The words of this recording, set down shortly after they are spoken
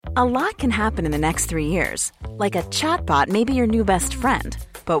A lot can happen in the next 3 years. Like a chatbot may be your new best friend.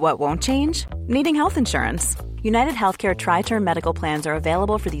 But what won't change? Needing health insurance. United Healthcare Tri-Term Medical Plans are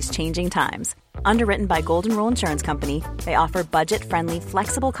available for these changing times. Underwritten by Golden Rule Insurance Company, they offer budget-friendly,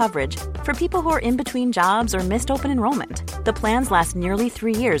 flexible coverage for people who are in between jobs or missed open enrollment. The plans last nearly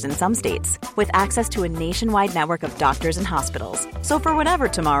 3 years in some states, with access to a nationwide network of doctors and hospitals. So for whatever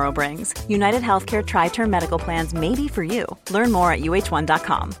tomorrow brings, United Healthcare Tri-Term Medical Plans may be for you. Learn more at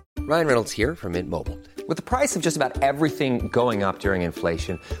uh1.com. Ryan Reynolds here from Mint Mobile. With the price of just about everything going up during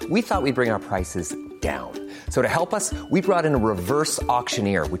inflation, we thought we'd bring our prices down. So to help us, we brought in a reverse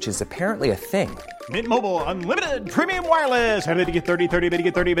auctioneer, which is apparently a thing. Mint Mobile Unlimited Premium Wireless. How to get 30, 30, bit to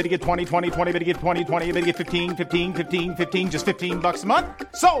get 30, bit to get 20, 20, 20, bit to get 20, 20, bit to get 15, 15, 15, 15, just $15 a month?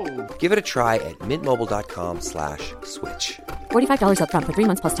 Sold! Give it a try at mintmobile.com/switch. $45 up front for 3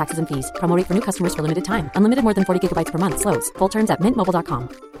 months plus taxes and fees. Promo rate for new customers for limited time. Unlimited more than 40 gigabytes per month. Slows full terms at mintmobile.com.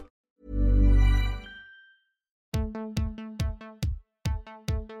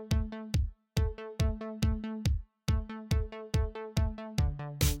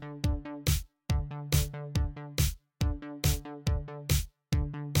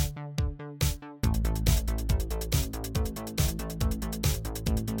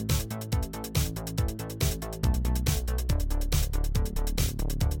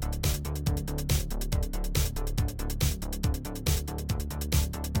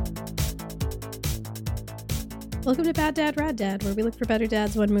 Welcome to Bad Dad, Rad Dad, where we look for better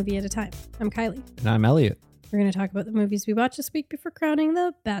dads one movie at a time. I'm Kylie. And I'm Elliot. We're going to talk about the movies we watched this week before crowning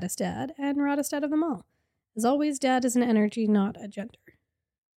the baddest dad and raddest dad of them all. As always, dad is an energy, not a gender.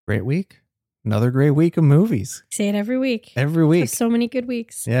 Great week. Another great week of movies. Say it every week. Every week. So many good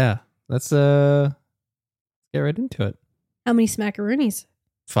weeks. Yeah. Let's get right into it. How many smackaroonies?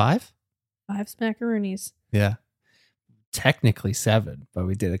 5? 5 smackaroonies. Yeah. Technically 7, but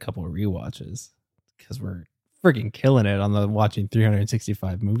we did a couple of rewatches because we're freaking killing it on the watching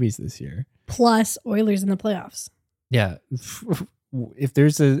 365 movies this year. Plus Oilers in the playoffs. Yeah. If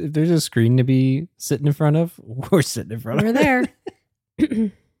there's a screen to be sitting in front of, we're sitting in front of. We're there.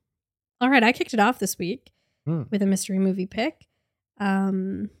 All right, I kicked it off this week with a mystery movie pick.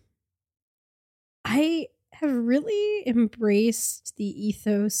 I have really embraced the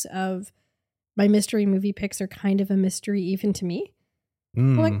ethos of my mystery movie picks are kind of a mystery even to me.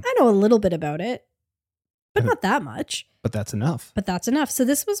 Like, I know a little bit about it, but not that much. But that's enough. So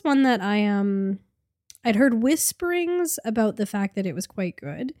this was one that I'd heard whisperings about the fact that it was quite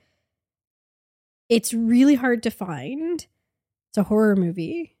good. It's really hard to find. It's a horror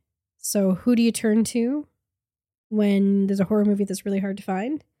movie. So who do you turn to when there's a horror movie that's really hard to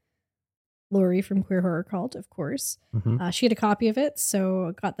find? Lori from Queer Horror Cult, of course. Mm-hmm. She had a copy of it, so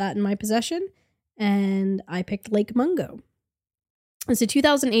I got that in my possession. And I picked Lake Mungo. It's a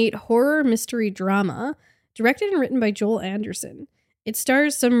 2008 horror mystery drama directed and written by Joel Anderson. It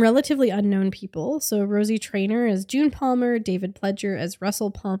stars some relatively unknown people. So Rosie Traynor as June Palmer, David Pledger as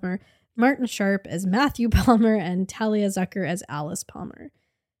Russell Palmer, Martin Sharp as Matthew Palmer, and Talia Zucker as Alice Palmer.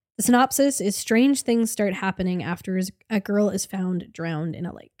 The synopsis is strange things start happening after a girl is found drowned in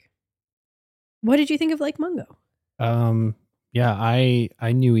a lake. What did you think of Lake Mungo? Yeah, I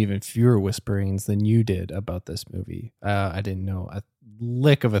knew even fewer whisperings than you did about this movie. I didn't know a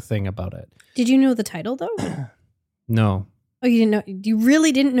lick of a thing about it. Did you know the title though? No. Oh, you didn't know? You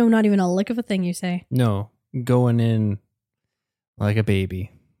really didn't know not even a lick of a thing, you say? No. Going in like a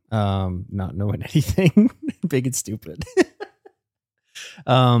baby. Not knowing anything. Big and stupid.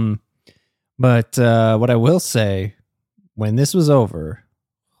 But what I will say, when this was over,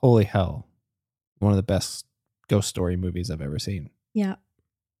 holy hell, one of the best ghost story movies I've ever seen. Yeah.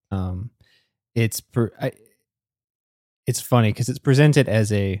 It's funny because it's presented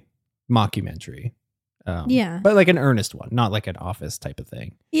as a mockumentary. Yeah. But like an earnest one, not like an Office type of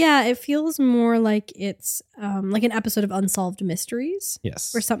thing. Yeah, it feels more like it's like an episode of Unsolved Mysteries.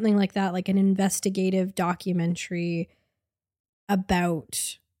 Yes. Or something like that, like an investigative documentary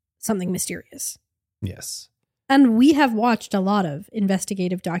about something mysterious. Yes. And we have watched a lot of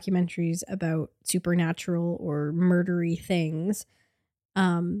investigative documentaries about supernatural or murdery things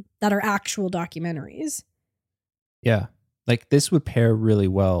that are actual documentaries. Yeah. Like this would pair really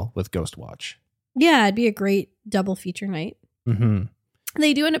well with Ghost Watch. Yeah, it'd be a great double feature night. Mm-hmm.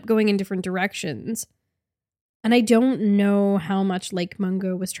 They do end up going in different directions. And I don't know how much Lake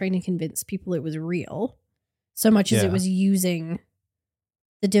Mungo was trying to convince people it was real, so much as it was using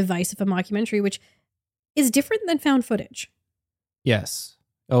the device of a mockumentary, which is different than found footage. Yes.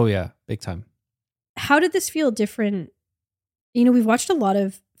 Oh, yeah. Big time. How did this feel different? You know, we've watched a lot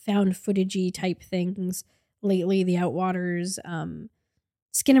of found footagey type things lately. The Outwaters,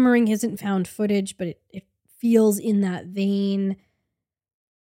 Skinamarink isn't found footage, but it feels in that vein.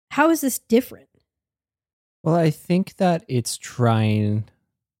 How is this different? Well, I think that it's trying.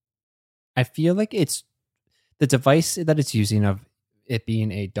 I feel like it's the device that it's using of it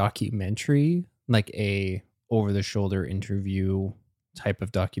being a documentary, like a over-the-shoulder interview type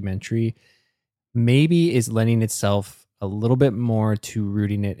of documentary, maybe is lending itself a little bit more to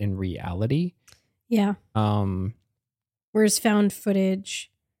rooting it in reality. Yeah. Whereas found footage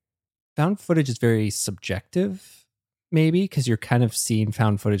is very subjective, maybe, because you're kind of seeing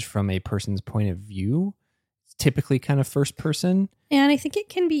found footage from a person's point of view. It's typically kind of first person. And I think it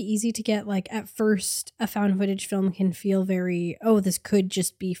can be easy to get, like, at first, a found footage film can feel very, oh, this could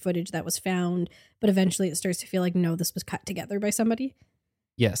just be footage that was found. But eventually it starts to feel like, no, this was cut together by somebody.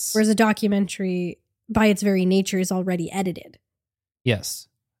 Yes. Whereas a documentary, by its very nature, is already edited. Yes,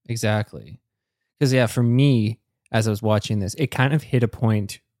 exactly. Because, yeah, for me, as I was watching this, it kind of hit a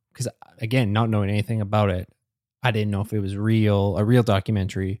point, because, again, not knowing anything about it, I didn't know if it was a real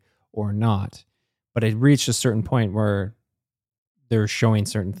documentary or not. But it reached a certain point where they're showing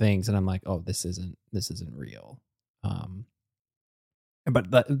certain things, and I'm like, oh, this isn't real.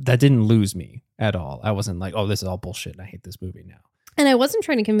 But that didn't lose me at all. I wasn't like, oh, this is all bullshit, and I hate this movie now. And I wasn't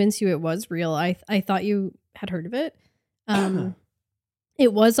trying to convince you it was real. I thought you had heard of it.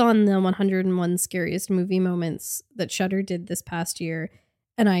 It was on the 101 Scariest Movie Moments that Shudder did this past year,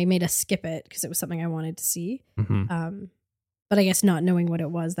 and I made us skip it because it was something I wanted to see. Mm-hmm. But I guess not knowing what it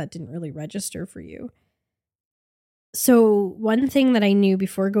was, that didn't really register for you. So one thing that I knew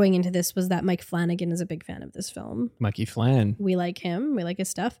before going into this was that Mike Flanagan is a big fan of this film. Mikey Flan. We like him. We like his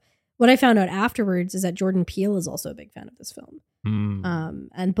stuff. What I found out afterwards is that Jordan Peele is also a big fan of this film.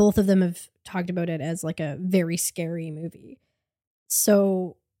 And both of them have talked about it as like a very scary movie.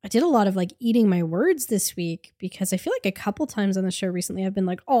 So I did a lot of like eating my words this week because I feel like a couple times on the show recently I've been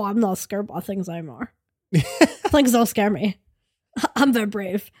like, oh, I'm not scared by things anymore. Things don't scare me. I'm very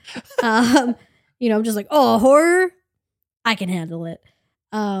brave. I'm just like, oh, horror, I can handle it.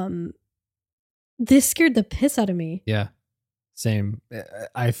 This scared the piss out of me. Yeah, same.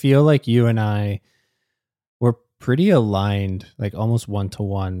 I feel like you and I were pretty aligned, like almost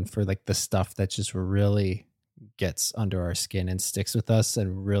 1-to-1 for like the stuff that just really gets under our skin and sticks with us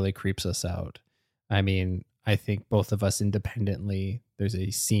and really creeps us out. I mean, I think both of us independently, there's a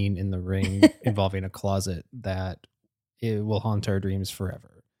scene in The Ring involving a closet that it will haunt our dreams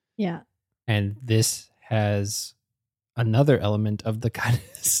forever. Yeah. And this has another element of the kind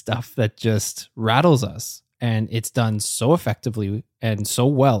of stuff that just rattles us. And it's done so effectively and so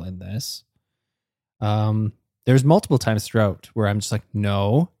well in this. There's multiple times throughout where I'm just like,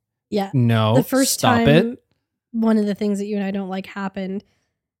 no. Yeah. No. The first stop time, it. One of the things that you and I don't like happened,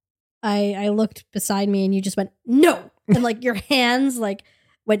 I looked beside me and you just went, no. And like your hands like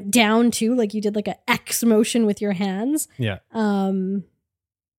went down too, like you did like an X motion with your hands. Yeah.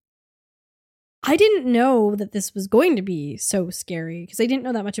 I didn't know that this was going to be so scary because I didn't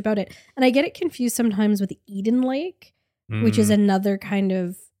know that much about it. And I get it confused sometimes with Eden Lake, which is another kind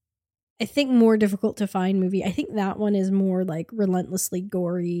of, I think, more difficult to find movie. I think that one is more like relentlessly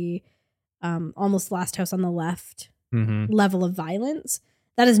gory, almost Last House on the Left level of violence.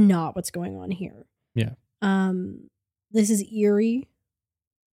 That is not what's going on here. Yeah. This is eerie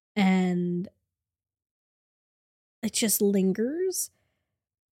and it just lingers.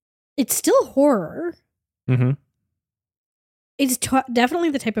 It's still horror. Mm-hmm. It's definitely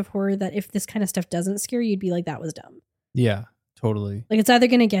the type of horror that if this kind of stuff doesn't scare you, you'd be like, that was dumb. Yeah, totally. Like it's either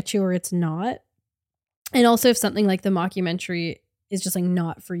going to get you or it's not. And also if something like the mockumentary is just like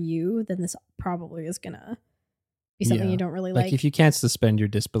not for you, then this probably is going to be something you don't really like. Like if you can't suspend your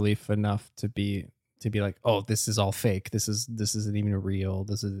disbelief enough to be like, oh, this is all fake. This isn't even real.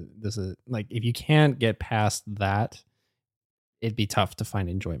 This is like, if you can't get past that, it'd be tough to find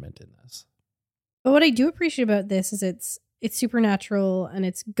enjoyment in this. But what I do appreciate about this is it's supernatural and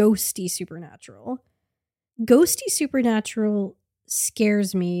it's ghosty supernatural. Ghosty supernatural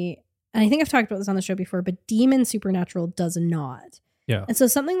scares me. And I think I've talked about this on the show before, but demon supernatural does not. Yeah. And so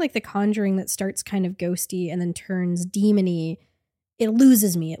something like The Conjuring that starts kind of ghosty and then turns demony, it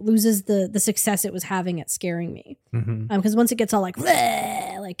loses me. It loses the success it was having at scaring me. Because once it gets all like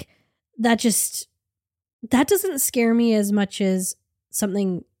that doesn't scare me as much as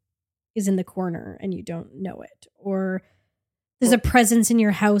something is in the corner and you don't know it, or there's a presence in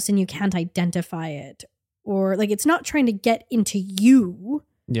your house and you can't identify it, or like it's not trying to get into you.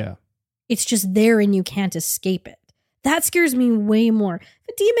 Yeah. It's just there and you can't escape it. That scares me way more.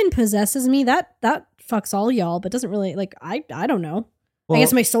 If a demon possesses me, that fucks all y'all, but doesn't really like I don't know. Well, I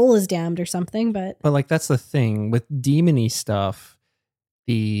guess my soul is damned or something, but like that's the thing with demony stuff.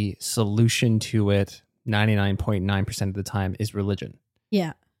 the solution to it 99.9% of the time is religion.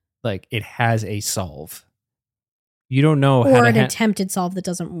 Yeah. Like it has a solve. You don't know how Or to an attempted solve that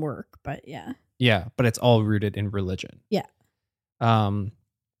doesn't work, but yeah. Yeah, but it's all rooted in religion. Yeah. And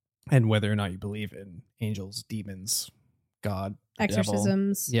whether or not you believe in angels, demons, God,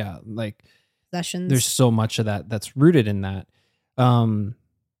 exorcisms. devil, yeah, like possessions. There's so much of that that's rooted in that.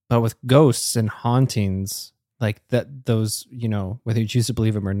 But with ghosts and hauntings, like those, whether you choose to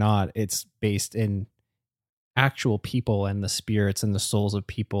believe them or not, it's based in actual people and the spirits and the souls of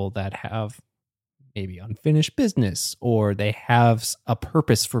people that have maybe unfinished business, or they have a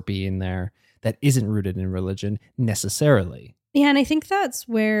purpose for being there that isn't rooted in religion necessarily. Yeah, and I think that's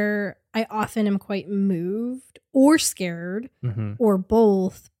where I often am quite moved or scared or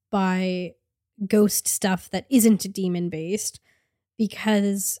both by ghost stuff that isn't demon based,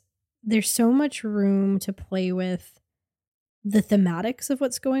 because there's so much room to play with the thematics of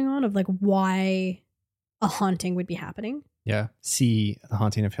what's going on, of like why a haunting would be happening. Yeah. See The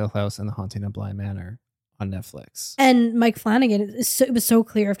Haunting of Hill House and The Haunting of Bly Manor on Netflix. And Mike Flanagan, it was so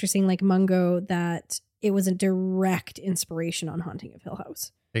clear after seeing like Mungo that it was a direct inspiration on Haunting of Hill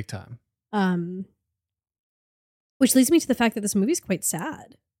House. Big time. Which leads me to the fact that this movie is quite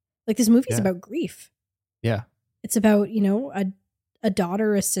sad. Like this movie is about grief. Yeah. It's about, a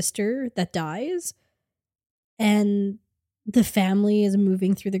daughter, a sister that dies, and the family is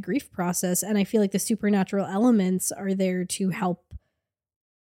moving through the grief process. And I feel like the supernatural elements are there to help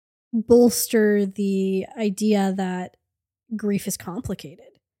bolster the idea that grief is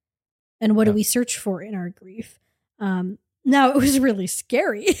complicated. And what do we search for in our grief? Now, it was really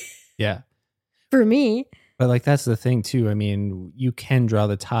scary. Yeah. For me. But like, that's the thing too. I mean, you can draw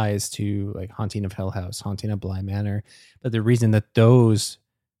the ties to like Haunting of Hill House, Haunting of Bly Manor. But the reason that those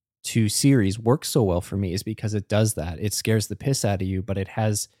two series work so well for me is because it does that. It scares the piss out of you, but it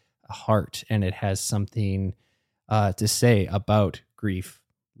has a heart and it has something to say about grief,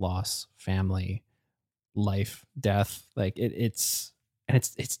 loss, family, life, death. Like it's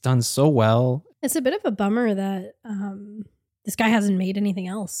done so well. It's a bit of a bummer that this guy hasn't made anything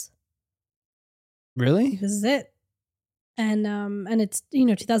else. Really? This is it. And it's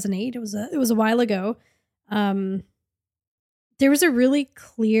 2008. It was a while ago. There was a really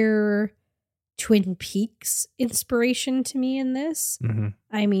clear Twin Peaks inspiration to me in this. Mm-hmm.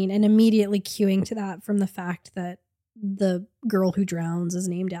 I mean, and immediately cueing to that from the fact that the girl who drowns is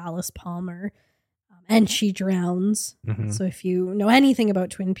named Alice Palmer, and she drowns. Mm-hmm. So if you know anything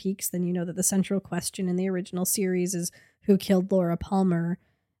about Twin Peaks, then you know that the central question in the original series is who killed Laura Palmer,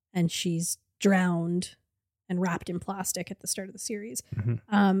 and she's drowned and wrapped in plastic at the start of the series.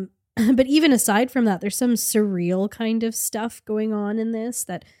 Mm-hmm. But even aside from that, there's some surreal kind of stuff going on in this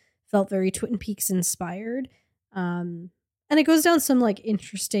that felt very Twin Peaks inspired. And it goes down some like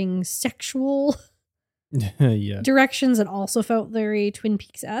interesting sexual directions and also felt very Twin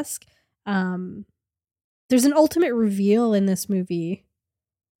Peaks-esque. There's an ultimate reveal in this movie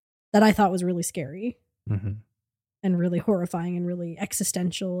that I thought was really scary and really horrifying and really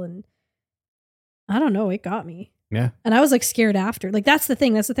existential. And I don't know, it got me. Yeah. And I was like scared after. Like that's the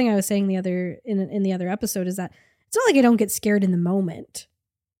thing I was saying in the other episode, is that it's not like I don't get scared in the moment,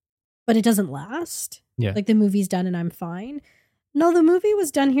 but it doesn't last. Yeah. Like the movie's done and I'm fine. No, the movie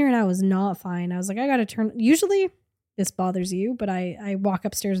was done here and I was not fine. I was like, I gotta turn. Usually this bothers you, but I walk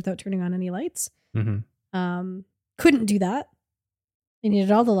upstairs without turning on any lights. Couldn't do that. I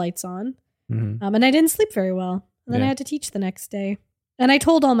needed all the lights on. And I didn't sleep very well. And then I had to teach the next day. And I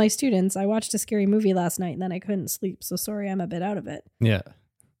told all my students, I watched a scary movie last night and then I couldn't sleep. So sorry, I'm a bit out of it. Yeah.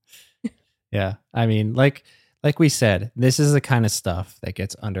 Yeah. I mean, like we said, this is the kind of stuff that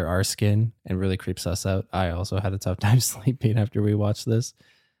gets under our skin and really creeps us out. I also had a tough time sleeping after we watched this.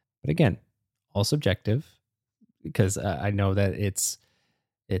 But again, all subjective, because I know that it's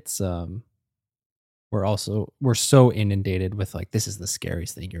we're so inundated with like, this is the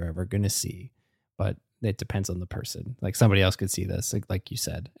scariest thing you're ever going to see. But it depends on the person. Like somebody else could see this, like you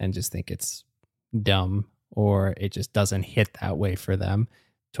said, and just think it's dumb or it just doesn't hit that way for them.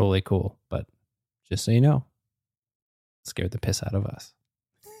 Totally cool. But just so you know, it scared the piss out of us.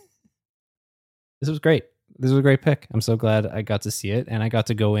 This was great. This was a great pick. I'm so glad I got to see it, and I got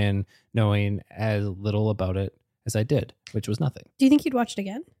to go in knowing as little about it as I did, which was nothing. Do you think you'd watch it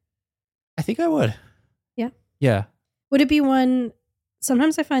again? I think I would. Yeah. Yeah. Would it be one?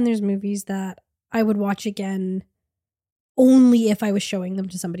 Sometimes I find there's movies that I would watch again only if I was showing them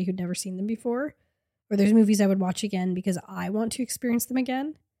to somebody who'd never seen them before. Or there's movies I would watch again because I want to experience them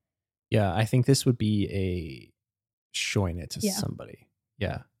again. Yeah, I think this would be a showing it to somebody.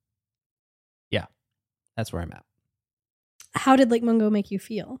 Yeah. Yeah. That's where I'm at. How did Lake Mungo make you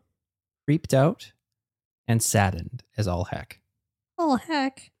feel? Creeped out and saddened as all heck. Oh,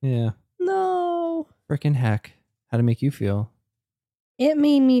 heck. Yeah. No. Frickin' heck. How'd it make you feel? It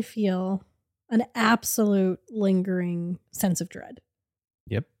made me feel an absolute lingering sense of dread.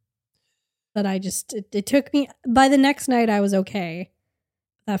 Yep. That it took me, by the next night I was okay.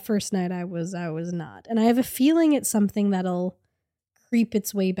 That first night I was not. And I have a feeling it's something that'll creep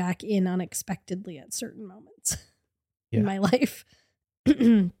its way back in unexpectedly at certain moments in my life.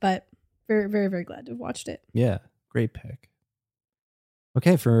 But very, very, very glad to have watched it. Yeah. Great pick.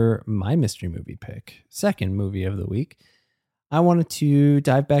 Okay, for my mystery movie pick, second movie of the week, I wanted to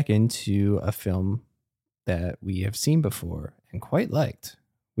dive back into a film that we have seen before and quite liked.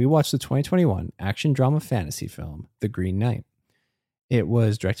 We watched the 2021 action drama fantasy film, The Green Knight. It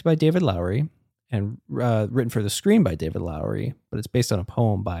was directed by David Lowery and written for the screen by David Lowery, but it's based on a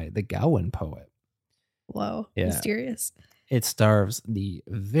poem by the Gawain poet. Whoa, Yeah. mysterious. It stars the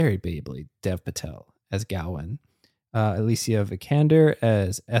very baby Dev Patel as Gawain, Alicia Vikander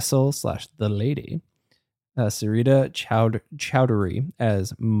as Essel / the Lady, Sarita Chowdhury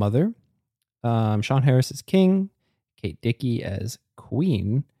as Mother, Sean Harris as King, Kate Dickie as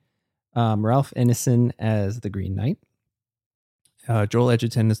Queen, Ralph Ineson as the Green Knight, Joel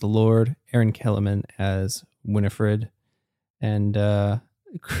Edgerton as the Lord, Aaron Kellerman as Winifred, and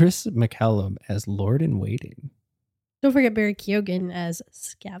Chris McCallum as Lord in Waiting. Don't forget Barry Keoghan as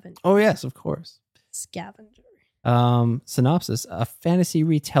Scavenger. Oh, yes, of course. Scavenger. Synopsis: a fantasy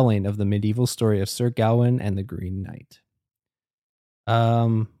retelling of the medieval story of Sir Gawain and the Green Knight.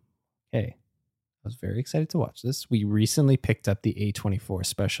 Okay. I was very excited to watch this. We recently picked up the A24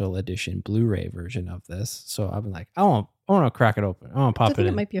 special edition Blu-ray version of this. So I've been like, I want to crack it open. I want to pop I think it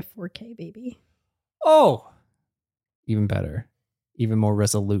in. it might be a 4K, baby. Oh, even better. Even more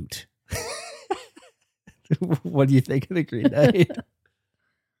resolute. What do you think of the Green Knight?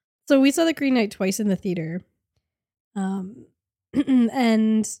 So we saw the Green Knight twice in the theater.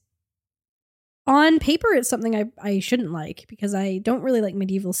 And on paper, it's something I shouldn't like because I don't really like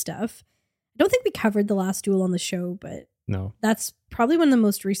medieval stuff. I don't think we covered The Last Duel on the show, but No. that's probably one of the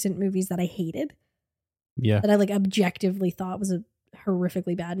most recent movies that I hated. Yeah. That I like objectively thought was a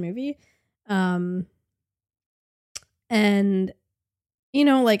horrifically bad movie. And you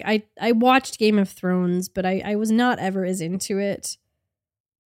know, like I watched Game of Thrones, but I was not ever as into it.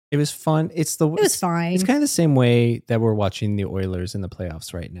 It was fun. It was fine. It's kind of the same way that we're watching the Oilers in the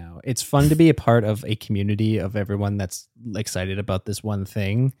playoffs right now. It's fun to be a part of a community of everyone that's excited about this one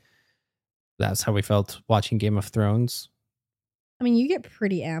thing. That's how we felt watching Game of Thrones. I mean, you get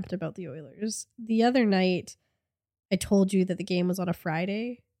pretty amped about the Oilers. The other night, I told you that the game was on a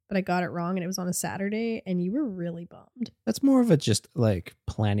Friday, but I got it wrong and it was on a Saturday, and you were really bummed. That's more of a just like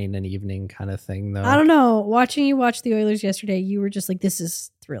planning an evening kind of thing, though. I don't know. Watching you watch the Oilers yesterday, you were just like, this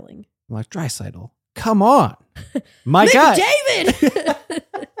is thrilling. I'm like, Draisaitl, come on. My God. McDavid!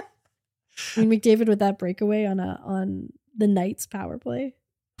 I mean, McDavid with that breakaway on the Knights power play.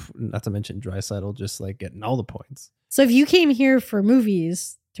 Not to mention Draisaitl just like getting all the points. So if you came here for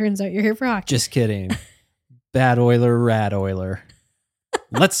movies, turns out you're here for hockey. Just kidding. Bad Oiler, rad Oiler.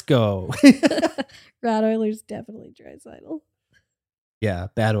 Let's go. Rad Oilers definitely Draisaitl. Yeah,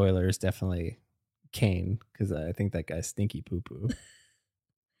 bad Oiler is definitely Kane because I think that guy's stinky poo poo.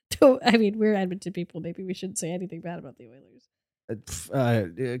 I mean, we're Edmonton people. Maybe we shouldn't say anything bad about the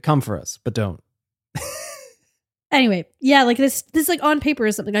Oilers. Come for us, but don't. Anyway, yeah, like this like on paper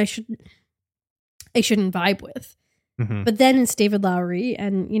is something I shouldn't vibe with. Mm-hmm. But then it's David Lowery,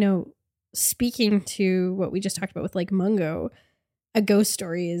 and you know, speaking to what we just talked about with like Mungo, A Ghost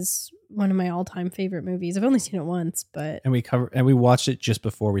Story is one of my all-time favorite movies. I've only seen it once, but and we watched it just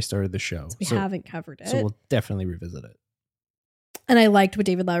before we started the show. So we haven't covered it. So we'll definitely revisit it. And I liked what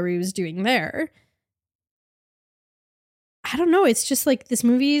David Lowery was doing there. I don't know. It's just like this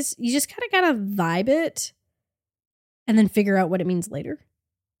movie's, you just kind of vibe it and then figure out what it means later.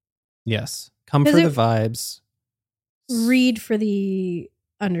 Yes. Come for the vibes. Read for the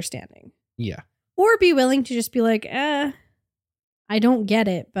understanding. Yeah. Or be willing to just be like, I don't get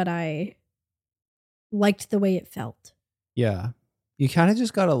it, but I liked the way it felt. Yeah. You kind of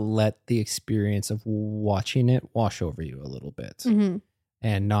just got to let the experience of watching it wash over you a little bit. Mm-hmm.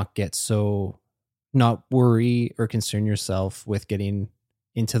 And not worry or concern yourself with getting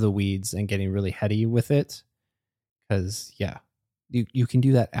into the weeds and getting really heady with it. Because, yeah, you can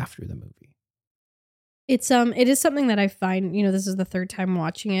do that after the movie. It is something that I find, you know, this is the third time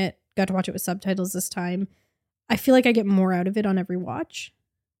watching it. Got to watch it with subtitles this time. I feel like I get more out of it on every watch.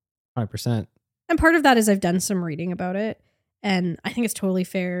 100%. And part of that is I've done some reading about it. And I think it's totally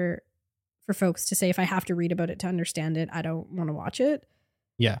fair for folks to say if I have to read about it to understand it, I don't want to watch it.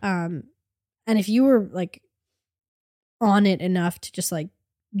 Yeah. And if you were like on it enough to just like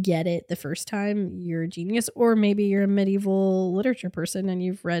get it the first time, you're a genius. Or maybe you're a medieval literature person and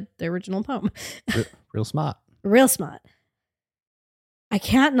you've read the original poem. Real smart. Real smart. I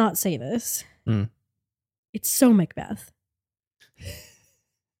can't not say this. It's so Macbeth.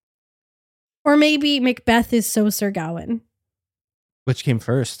 Or maybe Macbeth is so Sir Gawain. Which came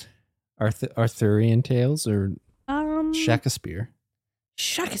first? Arthurian tales or Shakespeare?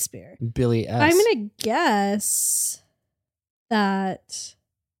 Shakespeare. Billy S. I'm going to guess that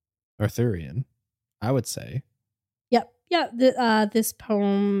Arthurian, I would say. Yep. Yeah. This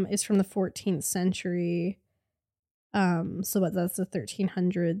poem is from the 14th century. So that's the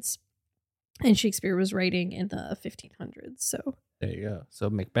 1300s. And Shakespeare was writing in the 1500s. So there you go. So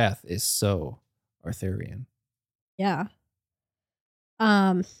Macbeth is so Arthurian. Yeah.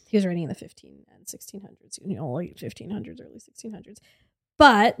 He was writing in the 15 and 1600s, late 1500s, early 1600s.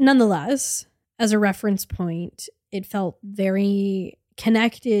 But nonetheless, as a reference point, it felt very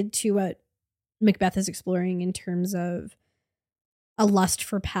connected to what Macbeth is exploring in terms of a lust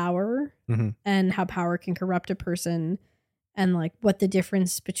for power and how power can corrupt a person, and like what the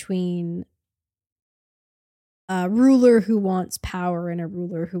difference between a ruler who wants power and a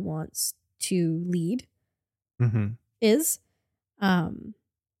ruler who wants to lead is. And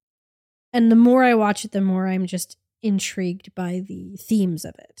the more I watch it, the more I'm just intrigued by the themes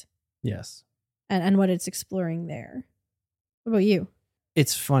of it. Yes. And what it's exploring there. What about you?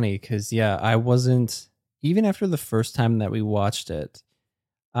 It's funny because, I wasn't, even after the first time that we watched it,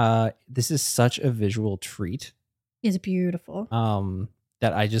 this is such a visual treat. It's beautiful.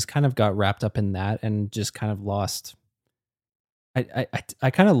 That I just kind of got wrapped up in that and just kind of lost.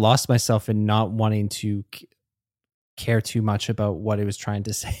 I kind of lost myself in not wanting to care too much about what it was trying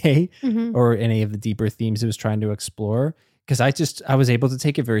to say or any of the deeper themes it was trying to explore. Because I was able to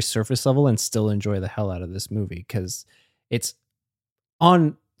take it very surface level and still enjoy the hell out of this movie. Because it's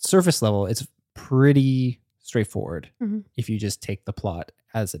on surface level, it's pretty straightforward if you just take the plot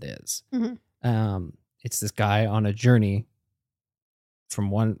as it is. It's this guy on a journey from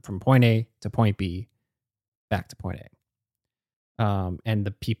point A to point B, back to point A. And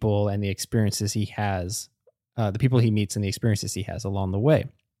the people and the experiences he has, the people he meets and the experiences he has along the way.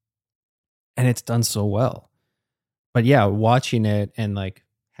 And it's done so well. But yeah, watching it and like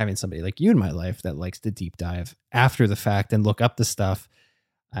having somebody like you in my life that likes to deep dive after the fact and look up the stuff,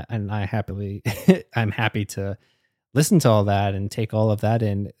 I'm happy to listen to all that and take all of that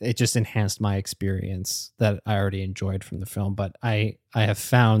in. It just enhanced my experience that I already enjoyed from the film. But I have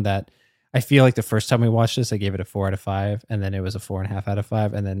found that I feel like the first time we watched this, I gave it a 4 out of 5, and then it was a 4.5 out of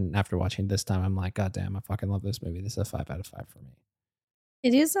 5. And then after watching this time, I'm like, God damn, I fucking love this movie. This is a 5 out of 5 for me.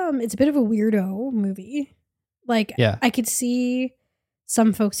 It is, it's a bit of a weirdo movie. Like, yeah. I could see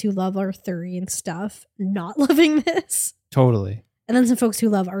some folks who love Arthurian stuff not loving this. Totally. And then some folks who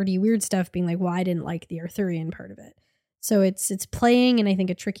love arty weird stuff being like, well, I didn't like the Arthurian part of it. So it's playing in, I think,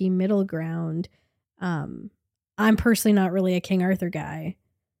 a tricky middle ground. I'm personally not really a King Arthur guy,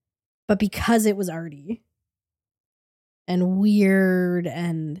 but because it was arty and weird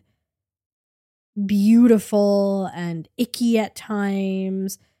and beautiful and icky at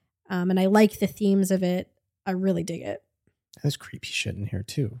times, and I like the themes of it, I really dig it. There's creepy shit in here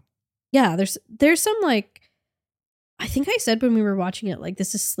too. Yeah, there's some like, I think I said when we were watching it, like,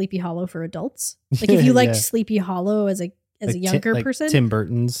 this is Sleepy Hollow for adults. Like, if you liked Sleepy Hollow as a younger person, Tim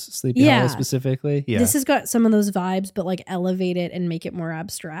Burton's Sleepy Hollow specifically, this has got some of those vibes, but like elevate it and make it more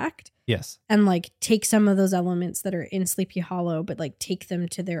abstract. Yes, and like take some of those elements that are in Sleepy Hollow, but like take them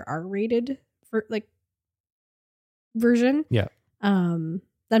to their R-rated version. Yeah,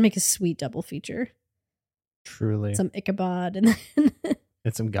 that make a sweet double feature. Truly, some Ichabod and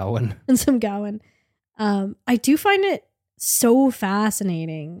some Gawain and some Gawain. I do find it so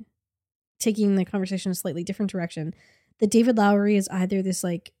fascinating, taking the conversation a slightly different direction, that David Lowery is either this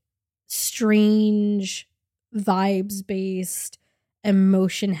like strange, vibes-based,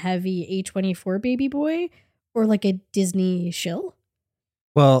 emotion-heavy A24 baby boy, or like a Disney shill.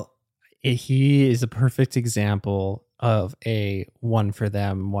 Well, he is a perfect example of a one for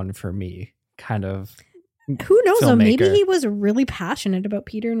them, one for me kind of. Who knows? Though, maybe filmmaker. he was really passionate about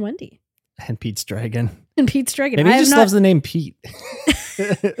Peter and Wendy. And Pete's Dragon. And Pete's Dragon. Maybe he just loves the name Pete.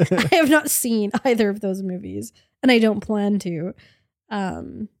 I have not seen either of those movies, and I don't plan to.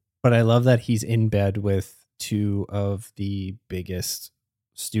 But I love that he's in bed with two of the biggest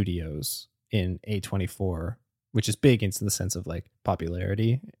studios in A24, which is big in the sense of like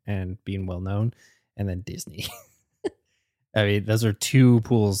popularity and being well known, and then Disney. I mean, those are two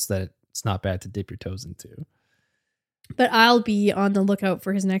pools that it's not bad to dip your toes into. But I'll be on the lookout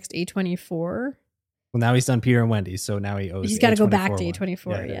for his next A24. Well, now he's done Peter and Wendy, so now he owes. He's got to go back to one.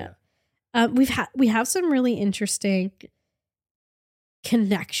 A24. Yeah. We have some really interesting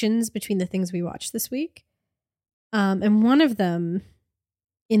connections between the things we watched this week, and one of them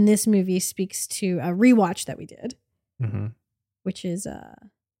in this movie speaks to a rewatch that we did, which is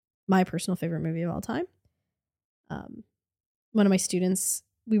my personal favorite movie of all time. One of my students,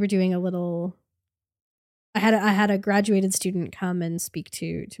 we were doing a little. I had a graduated student come and speak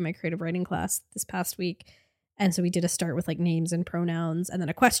to my creative writing class this past week. And so we did a start with like names and pronouns and then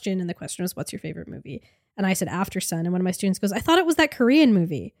a question. And the question was, what's your favorite movie? And I said, After Sun. And one of my students goes, I thought it was that Korean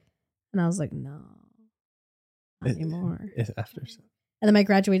movie. And I was like, no, not anymore. It's After Sun. And then my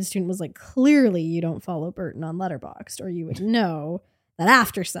graduated student was like, clearly you don't follow Burton on Letterboxd, or you would know that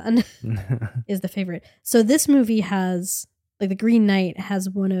After Sun is the favorite. So this movie has... Like The Green Knight has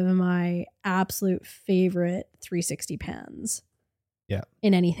one of my absolute favorite 360 pans. Yeah.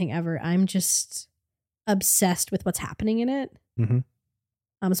 In anything ever. I'm just obsessed with what's happening in it.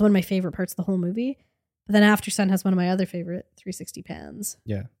 It's one of my favorite parts of the whole movie. But then After Sun has one of my other favorite 360 pans.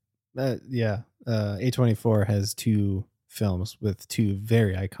 Yeah. A24 has two films with two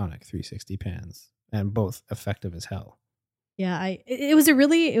very iconic 360 pans and both effective as hell. Yeah, it was a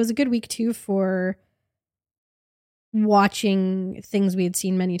good week too for watching things we had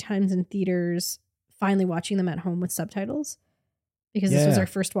seen many times in theaters, finally watching them at home with subtitles, because this was our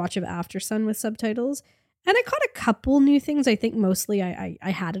first watch of After Sun with subtitles. And I caught a couple new things. I think mostly I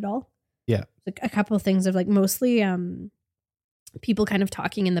had it all. Yeah. Like a couple of things of like mostly people kind of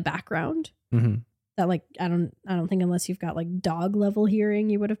talking in the background that like I don't think unless you've got like dog level hearing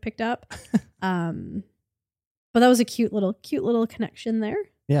you would have picked up. But that was a cute little connection there.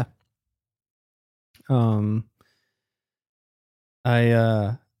 Yeah.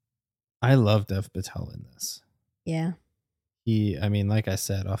 I love Dev Patel in this. Yeah. I mean, like I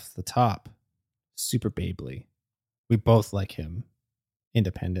said, off the top, super babely. We both like him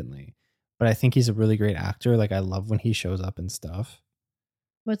independently, but I think he's a really great actor. Like I love when he shows up and stuff.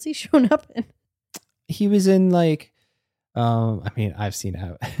 What's he shown up in? He was in like, I mean, I've seen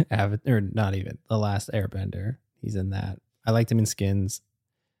or not even The Last Airbender. He's in that. I liked him in Skins.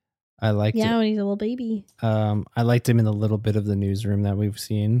 When he's a little baby. I liked him in a little bit of The Newsroom that we've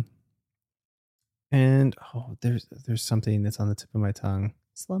seen. And there's something that's on the tip of my tongue.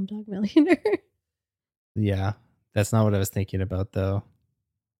 Slumdog Millionaire. Yeah, that's not what I was thinking about though.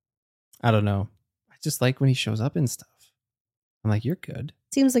 I don't know. I just like when he shows up and stuff. I'm like, you're good.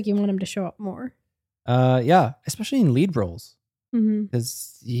 Seems like you want him to show up more. Yeah, especially in lead roles.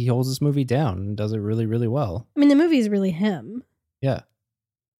 Because he holds this movie down and does it really, really well. I mean, the movie is really him. Yeah.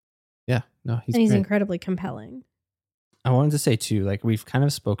 Yeah, no, he's great. incredibly compelling. I wanted to say too, like we've kind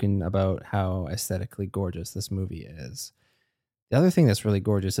of spoken about how aesthetically gorgeous this movie is. The other thing that's really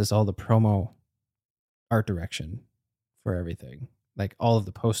gorgeous is all the promo art direction for everything. Like all of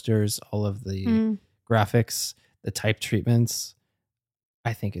the posters, all of the graphics, the type treatments,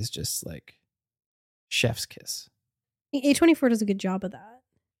 I think is just like chef's kiss. A24 does a good job of that.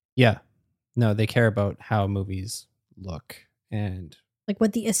 Yeah. No, they care about how movies look and like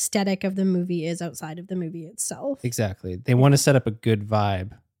what the aesthetic of the movie is outside of the movie itself. Exactly. They want to set up a good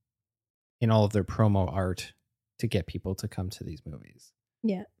vibe in all of their promo art to get people to come to these movies.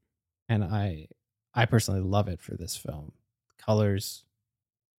 Yeah. And I personally love it for this film. Colors,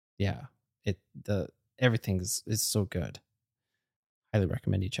 yeah. Everything is so good. Highly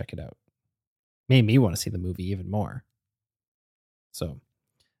recommend you check it out. Made me want to see the movie even more. So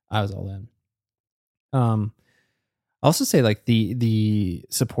I was all in. I'll also say like the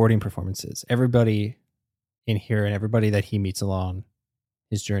supporting performances, everybody in here and everybody that he meets along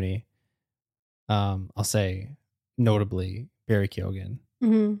his journey. I'll say notably Barry Keoghan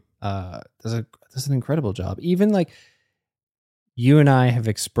does an incredible job. Even like you and I have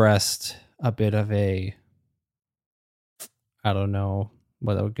expressed a bit of I don't know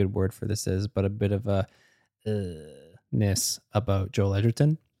what a good word for this is, but a bit of a ness about Joel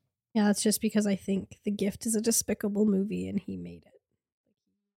Edgerton. Yeah, that's just because I think The Gift is a despicable movie and he made it.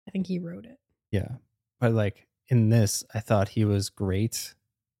 I think he wrote it. Yeah. But like in this, I thought he was great.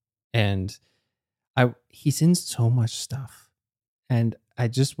 And he's in so much stuff. And I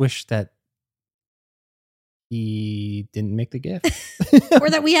just wish that he didn't make The Gift. Or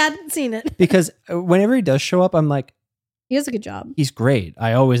that we hadn't seen it. Because whenever he does show up, I'm like, he does a good job. He's great.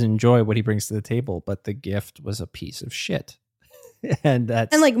 I always enjoy what he brings to the table, but The Gift was a piece of shit. And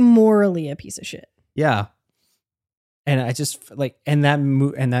like morally a piece of shit. Yeah. And I just like, and that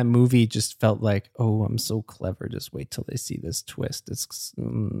movie just felt like, oh, I'm so clever. Just wait till they see this twist. It's,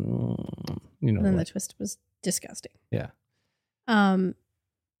 And then the twist was disgusting. Yeah. I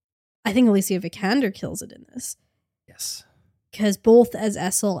think Alicia Vikander kills it in this. Yes. Because both as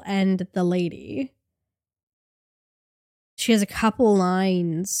Essel and the lady, she has a couple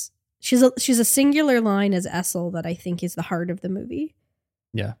lines. She's a singular line as Essel that I think is the heart of the movie.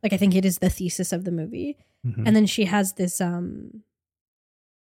 Yeah. Like, I think it is the thesis of the movie. Mm-hmm. And then she has this kind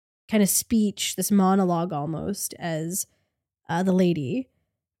of speech, this monologue almost as the lady,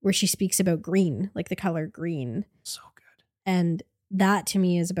 where she speaks about green, like the color green. So good. And that to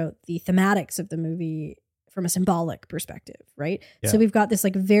me is about the thematics of the movie from a symbolic perspective, right? Yeah. So we've got this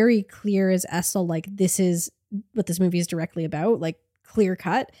like very clear as Essel, like this is what this movie is directly about, like clear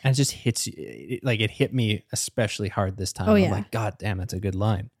cut. And it just hits you, like it hit me especially hard this time. Oh, I'm yeah. like, God damn, that's a good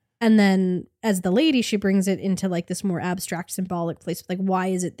line. And then as the lady, she brings it into like this more abstract symbolic place. Like, why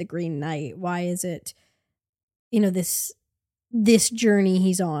is it the Green Knight? Why is it, this journey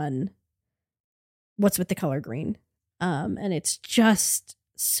he's on? What's with the color green? And it's just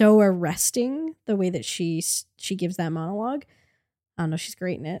so arresting the way that she gives that monologue. I don't know. She's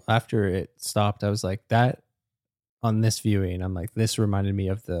great in it. After it stopped, I was like, that on this viewing, I'm like, this reminded me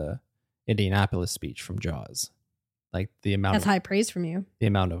of the Indianapolis speech from Jaws. Like the amount That's high praise from you. The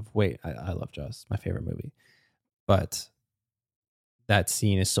amount of weight. I love Jaws. It's my favorite movie. But that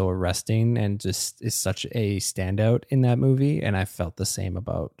scene is so arresting and just is such a standout in that movie. And I felt the same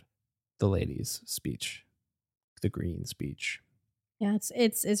about the lady's speech, the green speech. Yeah,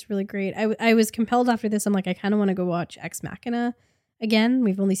 it's really great. I was compelled after this. I'm like, I kind of want to go watch Ex Machina again.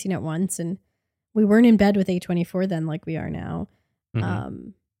 We've only seen it once, and we weren't in bed with A24 then like we are now. Mm-hmm.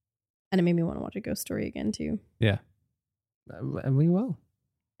 And it made me want to watch A Ghost Story again too. Yeah. And we will.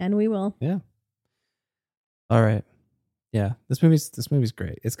 Yeah. All right. Yeah. This movie's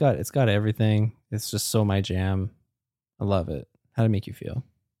great. It's got everything. It's just so my jam. I love it. How'd it make you feel?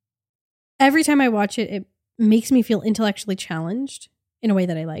 Every time I watch it, it makes me feel intellectually challenged in a way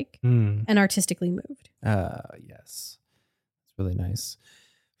that I like and artistically moved. Yes. It's really nice.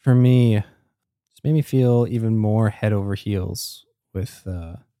 For me, it's made me feel even more head over heels with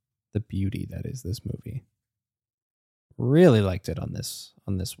the beauty that is this movie. Really liked it on this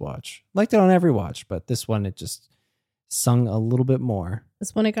watch. Liked it on every watch, but this one it just sung a little bit more.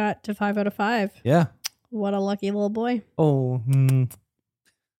 This one it got to 5 out of 5. Yeah. What a lucky little boy. Oh.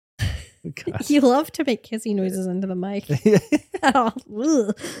 You love to make kissy noises into the mic.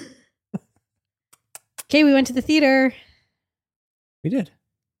 Okay, we went to the theater. We did.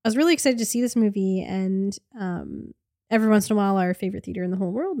 I was really excited to see this movie, and every once in a while, our favorite theater in the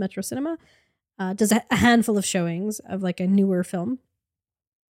whole world, Metro Cinema, does a handful of showings of like a newer film.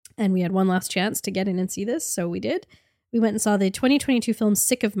 And we had one last chance to get in and see this, so we did. We went and saw the 2022 film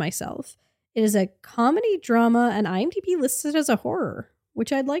Sick of Myself. It is a comedy drama, and IMDb lists it as a horror,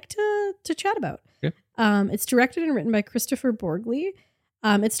 which I'd like to chat about. Okay. It's directed and written by Christopher Borgli.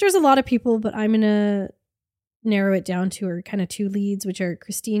 It stars a lot of people, but I'm going to narrow it down to our kind of two leads, which are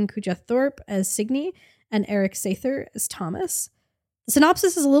Christine Kuja-Thorpe as Signe and Eric Sather as Thomas. The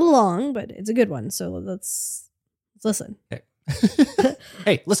synopsis is a little long, but it's a good one. So let's listen. Okay.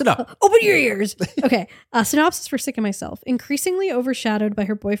 Hey, listen up. Open your ears. Okay. Synopsis for Sick of Myself. Increasingly overshadowed by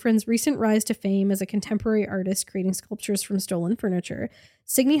her boyfriend's recent rise to fame as a contemporary artist creating sculptures from stolen furniture,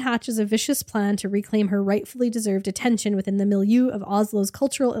 Signe hatches a vicious plan to reclaim her rightfully deserved attention within the milieu of Oslo's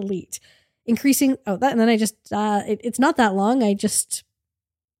cultural elite. And then I just, it's not that long. I just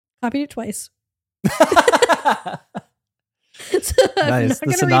copied it twice. So nice.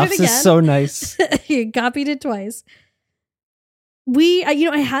 The synopsis read it again. is so nice. You copied it twice.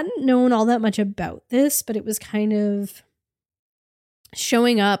 I hadn't known all that much about this, but it was kind of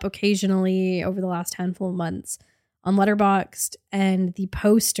showing up occasionally over the last handful of months on Letterboxd, and the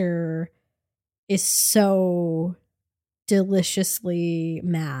poster is so deliciously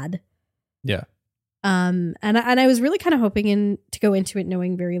mad. Yeah. And I was really kind of hoping to go into it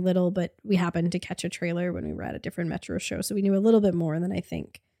knowing very little, but we happened to catch a trailer when we were at a different Metro show, so we knew a little bit more than I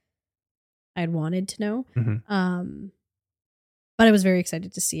think I'd wanted to know. Mm-hmm. But I was very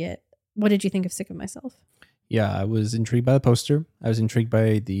excited to see it. What did you think of Sick of Myself? Yeah, I was intrigued by the poster. I was intrigued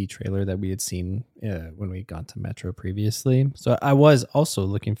by the trailer that we had seen when we got to Metro previously. So I was also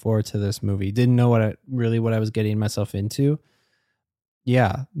looking forward to this movie. Didn't know what I was getting myself into.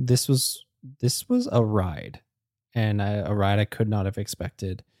 Yeah, this was a ride, and a ride I could not have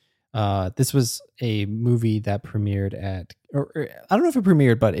expected. This was a movie that premiered or I don't know if it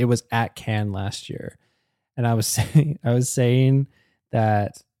premiered, but it was at Cannes last year. And I was saying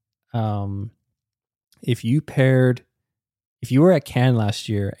that if you paired if you were at Cannes last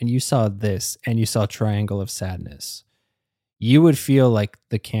year and you saw this and you saw Triangle of Sadness, you would feel like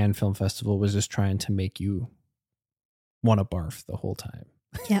the Cannes Film Festival was just trying to make you want to barf the whole time.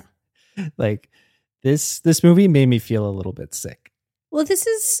 Yeah. Like this movie made me feel a little bit sick. Well,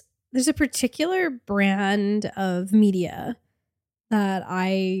 there's a particular brand of media that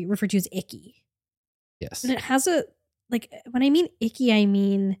I refer to as icky. Yes. And it has when I mean icky, I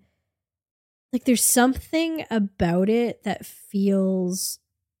mean like there's something about it that feels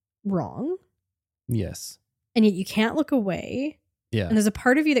wrong. Yes. And yet you can't look away. Yeah. And there's a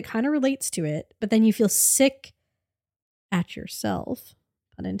part of you that kind of relates to it, but then you feel sick at yourself,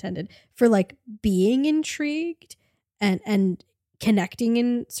 pun intended, for like being intrigued and connecting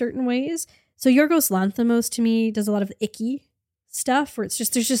in certain ways. So Yorgos Lanthimos to me does a lot of icky stuff where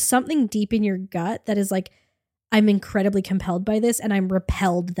there's just something deep in your gut that is like, I'm incredibly compelled by this and I'm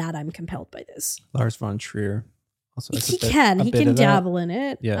repelled that I'm compelled by this. Lars von Trier also he can dabble in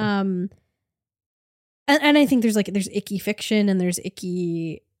it. Yeah. And I think there's icky fiction and there's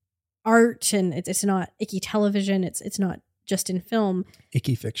icky art, and it's not icky television. It's not just in film.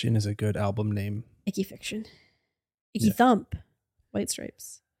 Icky Fiction is a good album name. Icky fiction. Icky Thump. White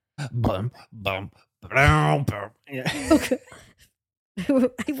Stripes. Bum, bum, bum, bum. Yeah. Okay.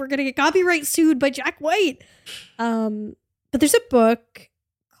 We're gonna get copyright sued by Jack White. But there's a book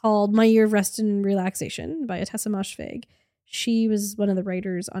called My Year of Rest and Relaxation by Atessa Moshfegh. She was one of the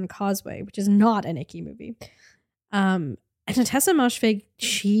writers on Causeway, which is not an icky movie. And Atessa Moshfegh,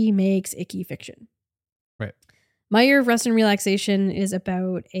 she makes icky fiction. Right. My Year of Rest and Relaxation is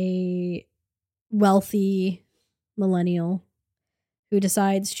about a wealthy millennial who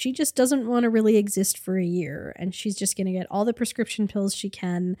decides she just doesn't want to really exist for a year, and she's just going to get all the prescription pills she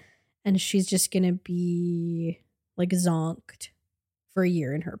can, and she's just going to be like zonked for a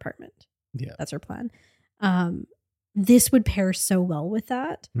year in her apartment. Yeah. That's her plan. This would pair so well with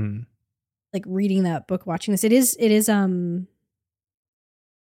that. Like reading that book, watching this. It is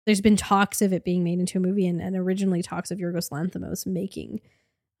there's been talks of it being made into a movie, and originally talks of Yorgos Lanthimos making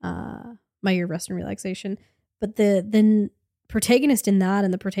My Year of Rest and Relaxation. But the protagonist in that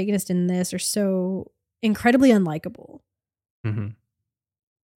and the protagonist in this are so incredibly unlikable. Mm-hmm.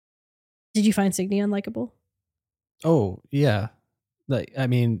 Did you find Signe unlikable? Oh, yeah. Like, I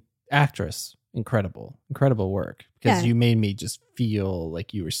mean, actress, incredible work, because you made me just feel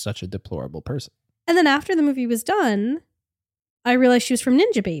like you were such a deplorable person. And then after the movie was done, I realized she was from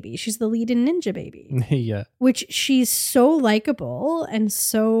Ninja Baby. She's the lead in Ninja Baby. Yeah. Which she's so likable and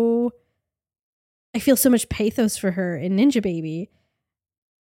so... I feel so much pathos for her in Ninja Baby.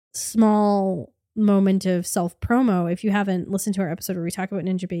 Small moment of self-promo. If you haven't listened to our episode where we talk about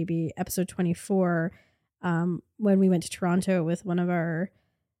Ninja Baby, episode 24, when we went to Toronto with one of our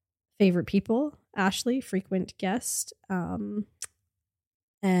favorite people, Ashley, frequent guest, and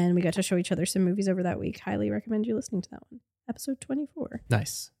we got to show each other some movies over that week. Highly recommend you listening to that one. Episode 24.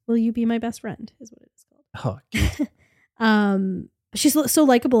 Nice. Will You Be My Best Friend is what it's called. Oh, cute. She's so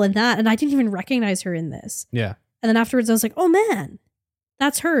likable in that, and I didn't even recognize her in this. Yeah. And then afterwards I was like, oh man,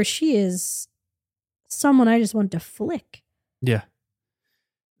 that's her. She is someone I just want to flick. Yeah.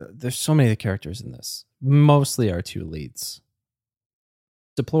 There's so many of the characters in this. Mostly our two leads.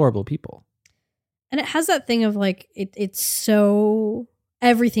 Deplorable people. And it has that thing of like, it's so,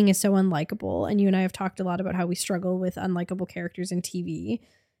 everything is so unlikable. And you and I have talked a lot about how we struggle with unlikable characters in TV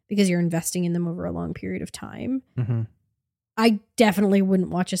because you're investing in them over a long period of time. Mm-hmm. I definitely wouldn't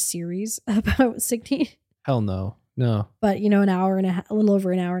watch a series about Signe. Hell no. No. But, an hour and a little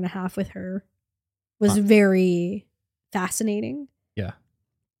over an hour and a half with her was very fascinating. Yeah.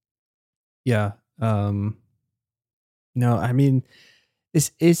 Yeah. No, I mean,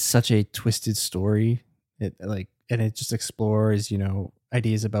 this is such a twisted story. And it just explores,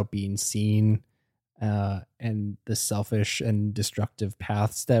 ideas about being seen, and the selfish and destructive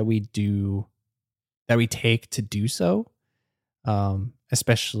paths that we take to do so.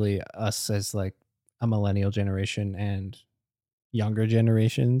 Especially us as like a millennial generation and younger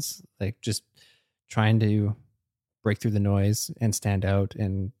generations, like just trying to break through the noise and stand out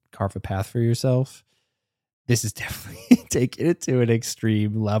and carve a path for yourself. This is definitely taking it to an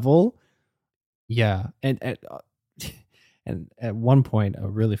extreme level. Yeah. And at one point, a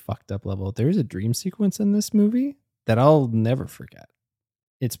really fucked up level, there's a dream sequence in this movie that I'll never forget.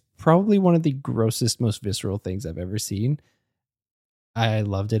 It's probably one of the grossest, most visceral things I've ever seen. I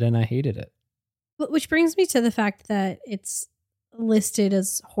loved it and I hated it. Which brings me to the fact that it's listed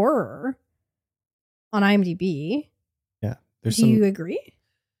as horror on IMDb. Yeah. Do you agree?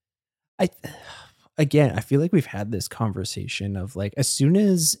 I feel like we've had this conversation of like, as soon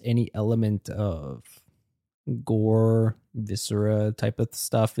as any element of gore, viscera type of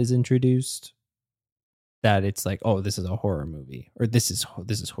stuff is introduced, that it's like, oh, this is a horror movie, or this is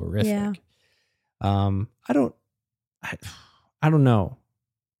horrific. Yeah. I don't know.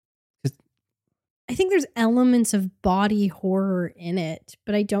 I think there's elements of body horror in it,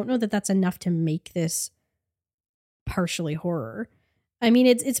 but I don't know that that's enough to make this partially horror. I mean,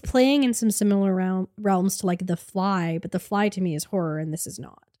 it's playing in some similar realms to like The Fly, but The Fly to me is horror and this is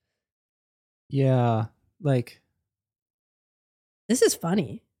not. Yeah, like this is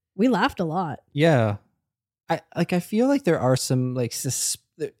funny. We laughed a lot. Yeah. I feel like there are some like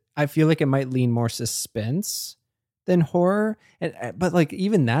I feel like it might lean more suspense than horror, but like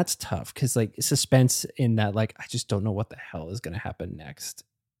even that's tough because like suspense in that, like, I just don't know what the hell is going to happen next,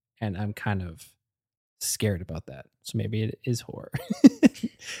 and I'm kind of scared about that. So maybe it is horror.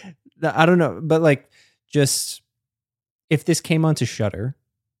 I don't know, but like, just if this came onto Shudder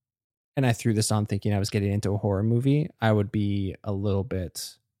and I threw this on thinking I was getting into a horror movie, I would be a little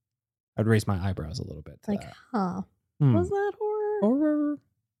bit. I'd raise my eyebrows a little bit. Like, was that horror? Horror.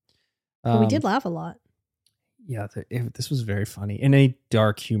 But we did laugh a lot. Yeah, this was very funny in a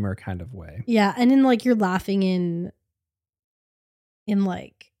dark humor kind of way. Yeah, and in like you're laughing in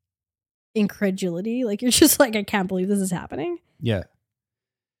like incredulity, like you're just like, I can't believe this is happening. Yeah.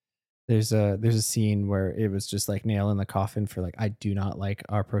 There's a scene where it was just like nail in the coffin for like, I do not like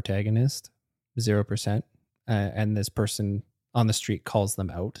our protagonist, 0%, and this person on the street calls them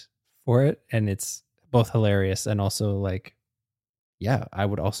out for it, and it's both hilarious and also like, yeah, I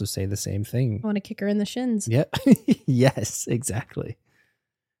would also say the same thing. I want to kick her in the shins. Yeah. Yes, exactly.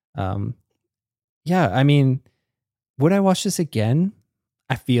 Yeah, I mean, would I watch this again?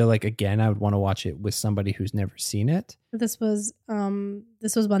 I feel like again I would want to watch it with somebody who's never seen it. This was one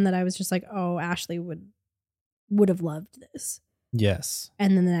that I was just like, oh, Ashley would have loved this. Yes.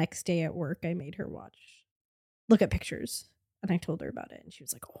 And then the next day at work I made her look at pictures, and I told her about it and she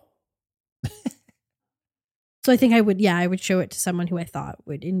was like, oh. So I think I would show it to someone who I thought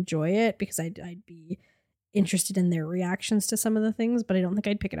would enjoy it, because I'd be interested in their reactions to some of the things, but I don't think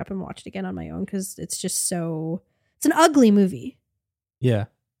I'd pick it up and watch it again on my own, because it's an ugly movie. Yeah.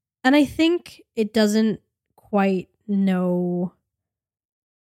 And I think it doesn't quite know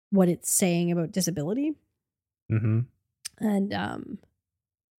what it's saying about disability. Mm-hmm. And I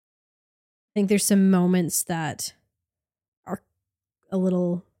think there's some moments that are a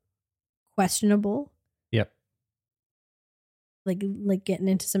little questionable. Yep. Like getting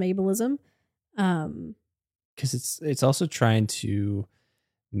into some ableism. Because it's also trying to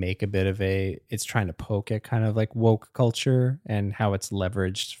make a bit of it's trying to poke at kind of like woke culture and how it's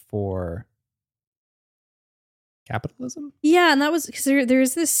leveraged for capitalism. Yeah, and that was because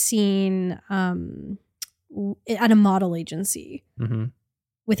there's this scene at a model agency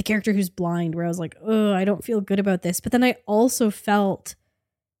with a character who's blind, where I was like, oh, I don't feel good about this. But then I also felt,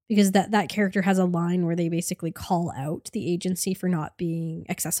 because that character has a line where they basically call out the agency for not being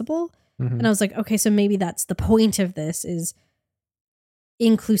accessible. And I was like, okay, so maybe that's the point of this, is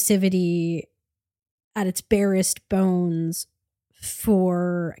inclusivity at its barest bones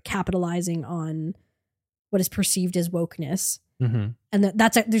for capitalizing on what is perceived as wokeness. And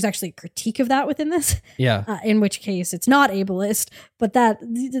there's actually a critique of that within this. Yeah. In which case it's not ableist, but that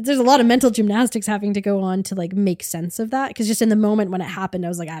there's a lot of mental gymnastics having to go on to like make sense of that. Because just in the moment when it happened, I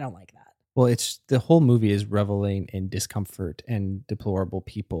was like, I don't like that. Well, it's the whole movie is reveling in discomfort and deplorable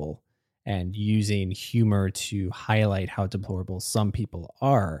people, and using humor to highlight how deplorable some people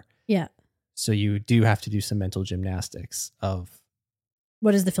are. Yeah. So you do have to do some mental gymnastics of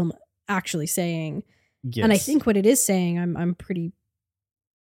what is the film actually saying. Yes. And I think what it is saying, I'm pretty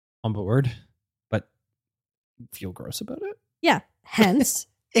on board, but feel gross about it. Yeah. Hence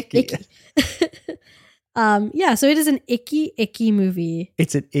icky. Yeah. So it is an icky movie.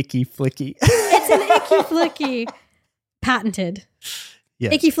 It's an icky flicky. It's an icky flicky. Patented.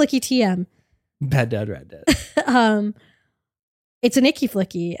 Yes. Icky flicky TM. Bad dad, rad dad. It's an icky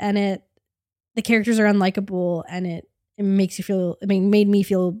flicky, and the characters are unlikable, and it makes you feel. I mean, made me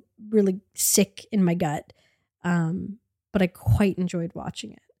feel really sick in my gut. But I quite enjoyed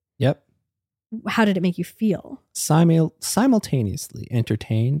watching it. Yep. How did it make you feel? Simultaneously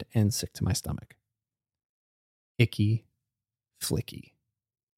entertained and sick to my stomach. Icky flicky.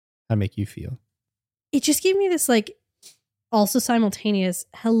 How'd it make you feel? It just gave me this like also simultaneous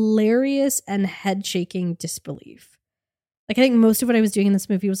hilarious and head shaking disbelief. Like, I think most of what I was doing in this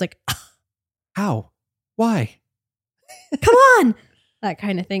movie was like, how? Why? Come on! That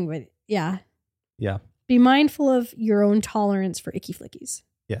kind of thing. But yeah. Yeah. Be mindful of your own tolerance for icky flickies.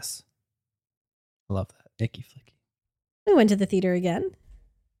 Yes. I love that. Icky flicky. We went to the theater again.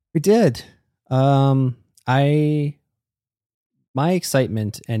 We did. My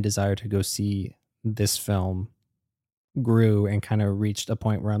excitement and desire to go see this film grew and kind of reached a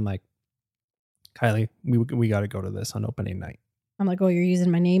point where I'm like, Kylie, we got to go to this on opening night. I'm like, oh, you're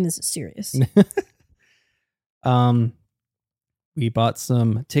using my name. This is serious. We bought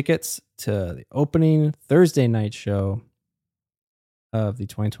some tickets to the opening Thursday night show of the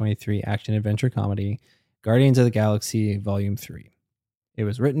 2023 action adventure comedy Guardians of the Galaxy Volume 3. It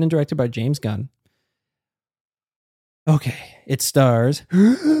was written and directed by James Gunn. Okay, it stars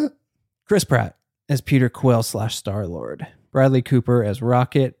Chris Pratt as Peter Quill / Star-Lord, Bradley Cooper as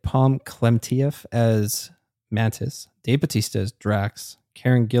Rocket, Palm Clemtieff as Mantis, Dave Bautista as Drax,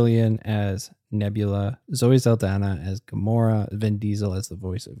 Karen Gillian as Nebula, Zoe Saldana as Gamora, Vin Diesel as the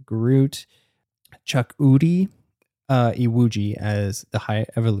voice of Groot, Chuck Iwuji as the High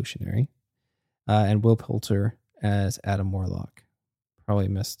Evolutionary, and Will Poulter as Adam Warlock. Probably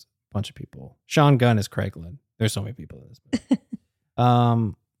missed a bunch of people. Sean Gunn as Craiglin. There's so many people in this.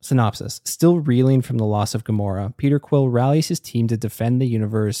 Synopsis. Still reeling from the loss of Gamora, Peter Quill rallies his team to defend the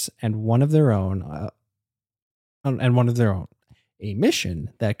universe and one of their own. A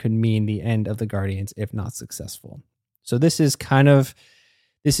mission that could mean the end of the Guardians if not successful. So this is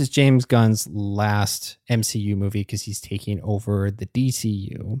James Gunn's last MCU movie because he's taking over the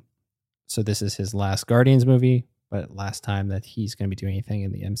DCU. So this is his last Guardians movie, but last time that he's going to be doing anything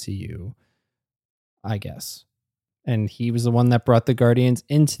in the MCU, I guess. And he was the one that brought the Guardians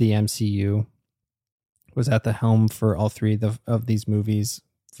into the MCU, was at the helm for all three of these movies,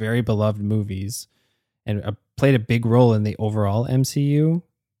 very beloved movies, and played a big role in the overall MCU.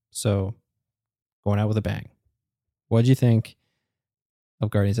 So going out with a bang. What did you think of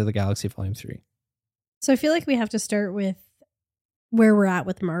Guardians of the Galaxy Volume 3? So I feel like we have to start with where we're at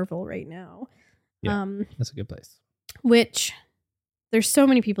with Marvel right now. Yeah, that's a good place. Which there's so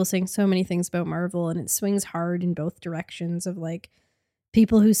many people saying so many things about Marvel, and it swings hard in both directions of like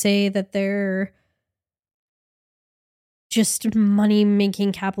people who say that they're just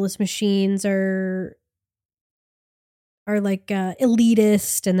money-making capitalist machines are like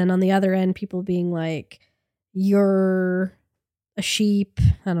elitist, and then on the other end, people being like, "You're a sheep."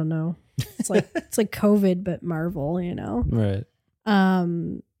 I don't know. It's like COVID, but Marvel, you know. Right.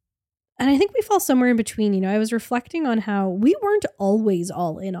 And I think we fall somewhere in between. You know, I was reflecting on how we weren't always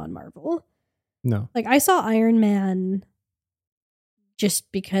all in on Marvel. No. Like I saw Iron Man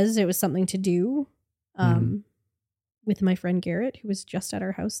just because it was something to do. With my friend Garrett, who was just at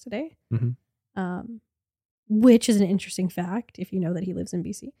our house today. Which is an interesting fact if you know that he lives in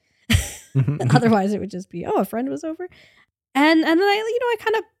BC. Otherwise, it would just be, a friend was over. And then I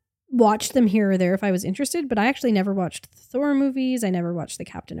kind of watched them here or there if I was interested, but I actually never watched the Thor movies. I never watched the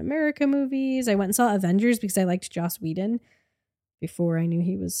Captain America movies. I went and saw Avengers because I liked Joss Whedon before I knew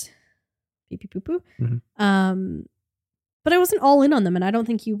he was pee-pee poo-poo. But I wasn't all in on them, and I don't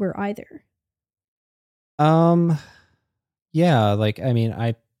think you were either. Yeah, like, I mean,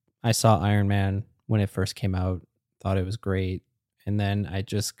 I saw Iron Man when it first came out, thought it was great. And then I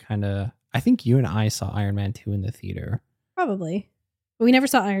just I think you and I saw Iron Man 2 in the theater. Probably. But we never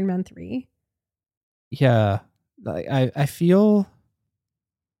saw Iron Man 3. Yeah. I feel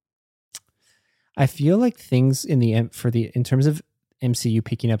like things in terms of MCU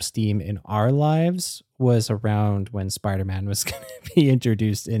picking up steam in our lives was around when Spider-Man was going to be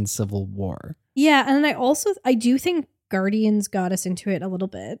introduced in Civil War. Yeah, and I do think Guardians got us into it a little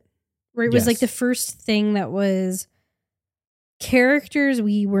bit. Where it was like the first thing that was characters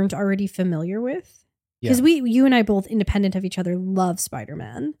we weren't already familiar with. Because you and I both, independent of each other, love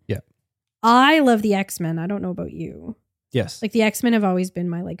Spider-Man. Yeah. I love the X-Men. I don't know about you. Yes. Like the X-Men have always been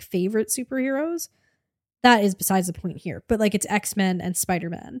my like favorite superheroes. That is besides the point here. But like it's X-Men and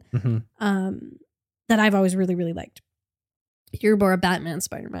Spider-Man that I've always really, really liked. You're more a Batman,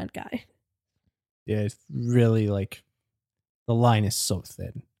 Spider-Man guy. Yeah, it's really like the line is so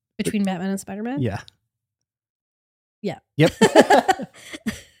thin. Between Batman and Spider-Man? Yeah. Yeah. Yep.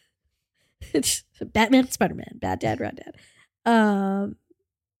 It's Batman, Spider-Man, bad dad, rad dad.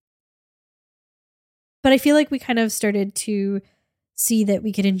 But I feel like we kind of started to see that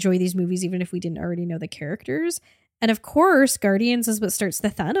we could enjoy these movies even if we didn't already know the characters. And of course, Guardians is what starts the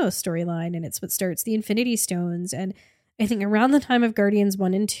Thanos storyline, and it's what starts the Infinity Stones. And I think around the time of Guardians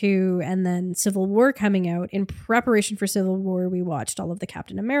 1 and 2 and then Civil War coming out, in preparation for Civil War, we watched all of the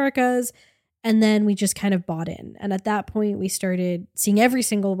Captain Americas, and then we just kind of bought in. And at that point, we started seeing every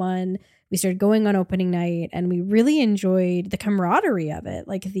single one. We started going on opening night, and we really enjoyed the camaraderie of it.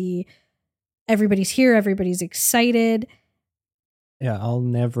 Like everybody's here, everybody's excited. Yeah, I'll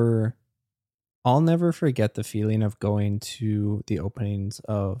never forget the feeling of going to the openings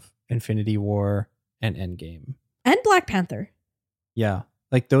of Infinity War and Endgame. And Black Panther. Yeah.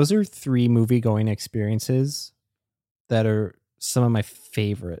 Like those are 3 movie going experiences that are some of my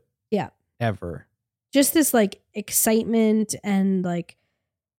favorite ever. Just this like excitement and like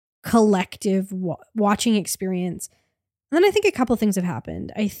collective watching experience. And then I think a couple things have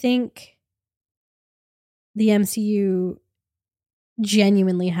happened. I think the MCU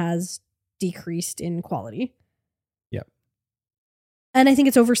genuinely has decreased in quality. Yep. And I think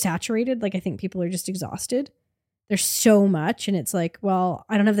it's oversaturated. Like I think people are just exhausted. There's so much and it's like, well,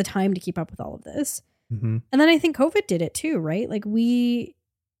 I don't have the time to keep up with all of this. Mm-hmm. And then I think COVID did it too, right? Like we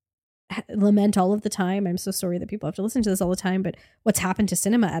lament all of the time. I'm so sorry that people have to listen to this all the time, but what's happened to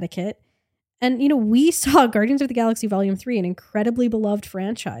cinema etiquette? And, you know, we saw Guardians of the Galaxy Volume 3, an incredibly beloved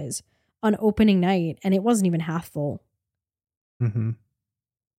franchise, on opening night, and it wasn't even half full. Mm-hmm.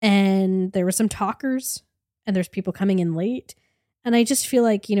 And there were some talkers, and there's people coming in late. And I just feel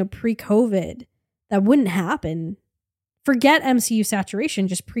like, you know, pre-COVID, that wouldn't happen. Forget MCU saturation,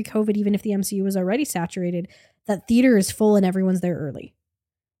 just pre-COVID, even if the MCU was already saturated, that theater is full and everyone's there early.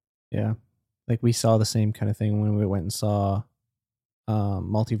 Yeah. Like we saw the same kind of thing when we went and saw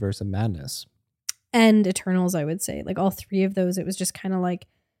Multiverse of Madness. And Eternals, I would say. Like all 3 of those, it was just kind of like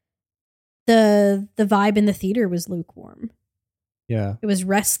the vibe in the theater was lukewarm. Yeah. It was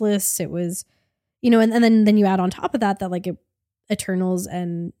restless. It was, you know, and then you add on top of that like Eternals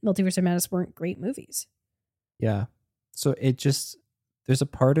and Multiverse of Madness weren't great movies. Yeah. So it just, there's a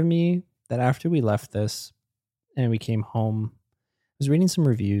part of me that after we left this and we came home, I was reading some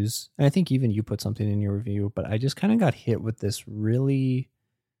reviews, and I think even you put something in your review, but I just kind of got hit with this really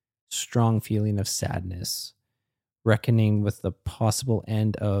strong feeling of sadness, reckoning with the possible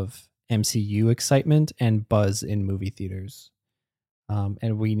end of MCU excitement and buzz in movie theaters.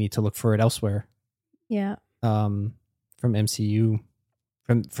 And we need to look for it elsewhere. Yeah. From MCU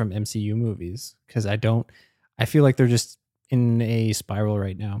movies. Because I feel like they're just in a spiral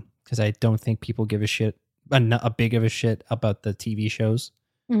right now. Because I don't think people give a shit, a big of a shit about the TV shows.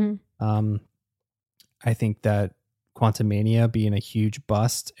 Mm-hmm. I think that Quantumania being a huge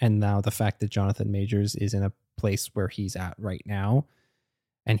bust, and now the fact that Jonathan Majors is in a place where he's at right now,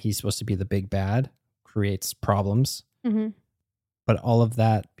 and he's supposed to be the big bad, creates problems. Mm-hmm. But all of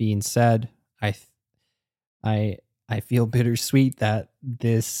that being said, I feel bittersweet that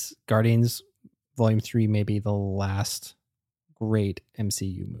this Guardians Volume 3 may be the last great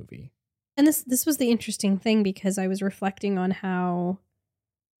MCU movie. And this was the interesting thing, because I was reflecting on how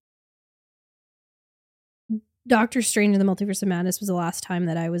Doctor Strange in the Multiverse of Madness was the last time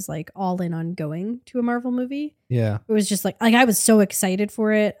that I was like all in on going to a Marvel movie. Yeah. It was just like I was so excited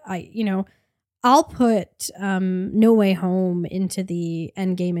for it. I'll put No Way Home into the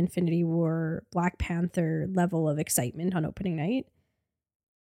Endgame, Infinity War, Black Panther level of excitement on opening night.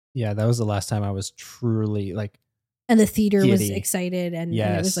 Yeah, that was the last time I was truly like, and the theater giddy. Was excited, and it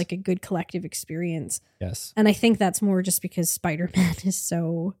was Yes. like a good collective experience. Yes. And I think that's more just because Spider-Man is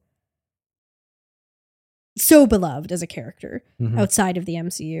so beloved as a character Mhm. outside of the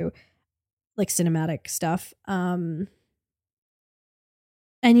MCU, like cinematic stuff. And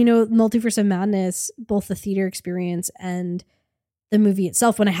you know, Multiverse of Madness, both the theater experience and the movie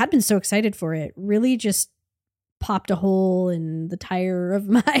itself, when I had been so excited for it, really just popped a hole in the tire of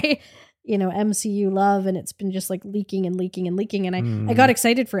my, you know, MCU love, and it's been just like leaking and leaking and leaking. And I got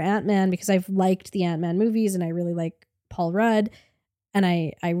excited for Ant-Man because I've liked the Ant-Man movies, and I really like Paul Rudd, and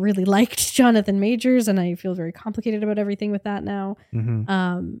I really liked Jonathan Majors, and I feel very complicated about everything with that now. Mhm.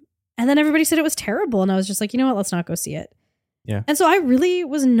 And then everybody said it was terrible, and I was just like, you know what, let's not go see it. Yeah. And so I really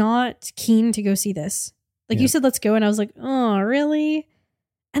was not keen to go see this. Like Yeah. you said, let's go, and I was like, oh, really?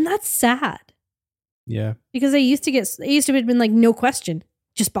 And that's sad. Yeah. Because it used to have been like, no question,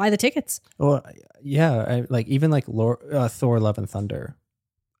 just buy the tickets. Well, yeah. Even Thor: Love and Thunder.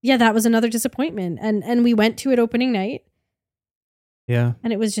 Yeah, that was another disappointment. And we went to it opening night, Yeah.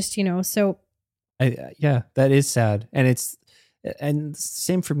 and it was just, you know, so. Yeah, that is sad. And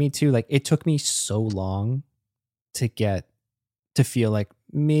same for me too. Like it took me so long to feel like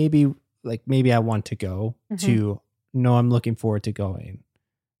maybe I want to go to no, I'm looking forward to going.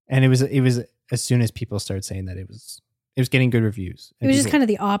 And it was as soon as people started saying that it was getting good reviews. It was just kind of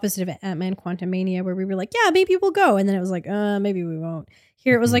the opposite of Ant-Man Quantumania, where we were like, yeah, maybe we'll go. And then it was like, maybe we won't.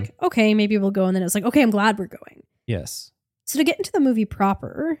 Here it was like, okay, maybe we'll go. And then it was like, okay, I'm glad we're going. Yes. So to get into the movie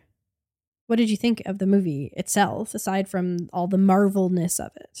proper, what did you think of the movie itself, aside from all the Marvelness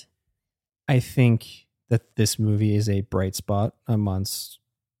of it? I think that this movie is a bright spot among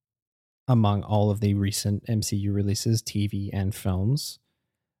all of the recent MCU releases, TV and films.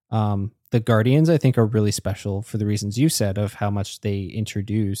 The Guardians, I think, are really special for the reasons you said of how much they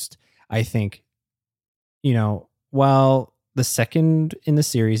introduced. I think you know, while the second in the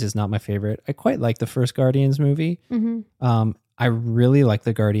series is not my favorite, I quite like the first Guardians movie. I really like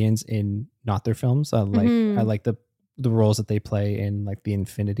the Guardians in not their films. I like the roles that they play in like the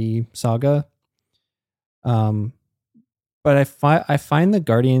Infinity Saga. But I find the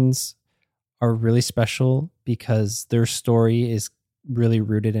Guardians are really special because their story is really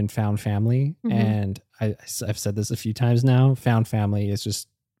rooted in found family. And I've said this a few times now, found family is just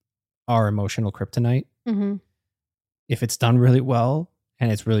our emotional kryptonite. If it's done really well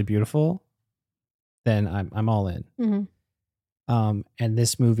and it's really beautiful, then I'm all in. And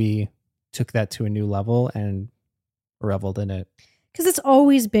this movie took that to a new level and reveled in it. Because it's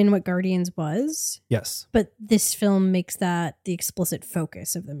always been what Guardians was. Yes. But this film makes that the explicit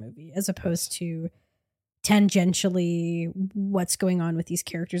focus of the movie, as opposed to tangentially what's going on with these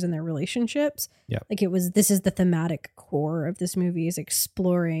characters and their relationships. Yeah. Like this is the thematic core of this movie, is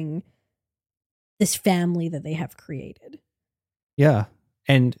exploring this family that they have created. Yeah.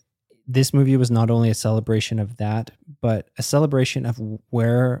 And this movie was not only a celebration of that, but a celebration of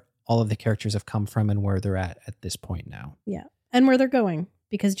where all of the characters have come from and where they're at this point now. Yeah. And where they're going,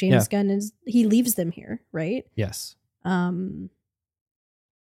 because James Gunn he leaves them here, right? Yes. Yeah,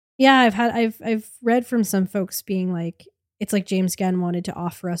 I've read from some folks being like, it's like James Gunn wanted to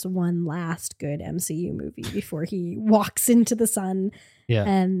offer us one last good MCU movie before he walks into the sun. Yeah.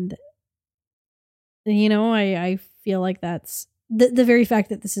 And you know, I feel like that's the very fact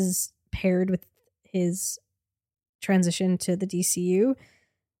that this is paired with his transition to the DCU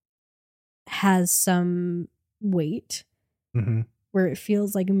has some weight. Where it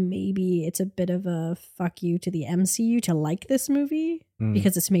feels like maybe it's a bit of a fuck you to the MCU to like this movie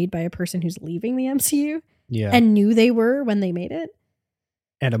because it's made by a person who's leaving the MCU and knew they were when they made it.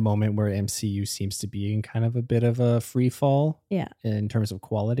 At a moment where MCU seems to be in kind of a bit of a free fall in terms of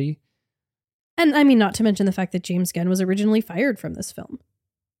quality. And I mean, not to mention the fact that James Gunn was originally fired from this film.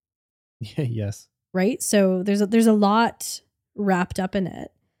 Yes. Right? So there's a lot wrapped up in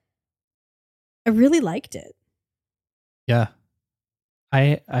it. I really liked it. Yeah.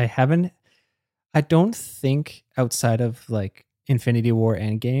 I don't think outside of like Infinity War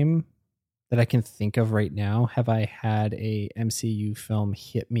Endgame that I can think of right now have I had a MCU film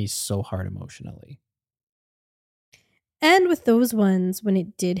hit me so hard emotionally. And with those ones, when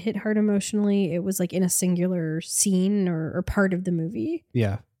it did hit hard emotionally, it was like in a singular scene or part of the movie.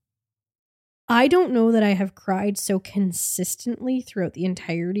 Yeah. I don't know that I have cried so consistently throughout the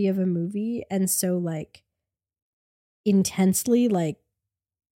entirety of a movie and so like intensely like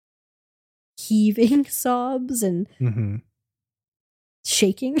heaving sobs and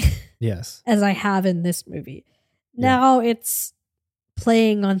shaking yes as I have in this movie. Yeah. Now it's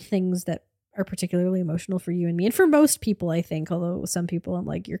playing on things that are particularly emotional for you and me and for most people, I think, although some people I'm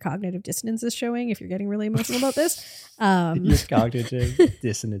like, your cognitive dissonance is showing if you're getting really emotional about this. Your cognitive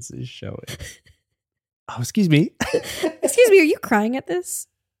dissonance is showing. Oh, excuse me. Excuse me, are you crying at this?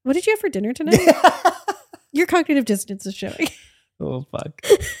 What did you have for dinner tonight? Your cognitive dissonance is showing. Oh, fuck.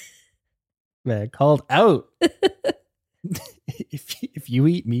 Man, called out. if you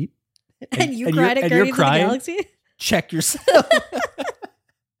eat meat and you cried at Guardians of the Galaxy, check yourself.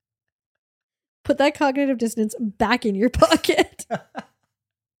 Put that cognitive dissonance back in your pocket.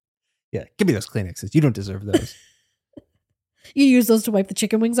 Yeah, give me those Kleenexes. You don't deserve those. You use those to wipe the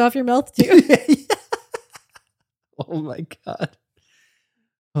chicken wings off your mouth too. Oh my God.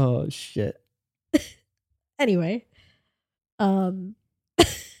 Oh shit. Anyway,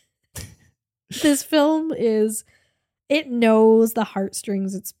 this film it knows the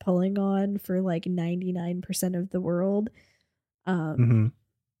heartstrings it's pulling on for like 99% of the world.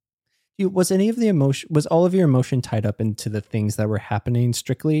 Was any of the emotion, was all of your emotion tied up into the things that were happening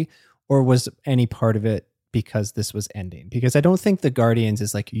strictly, or was any part of it because this was ending? Because I don't think the Guardians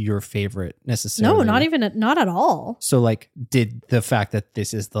is like your favorite necessarily. No, not at all. So like, did the fact that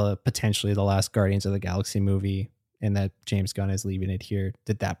this is potentially the last Guardians of the Galaxy movie and that James Gunn is leaving it here,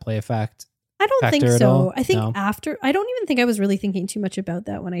 did that play a factor? I don't think so. I think No? I don't even think I was really thinking too much about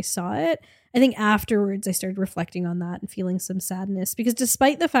that when I saw it. I think afterwards I started reflecting on that and feeling some sadness because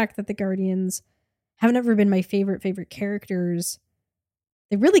despite the fact that the Guardians have never been my favorite characters,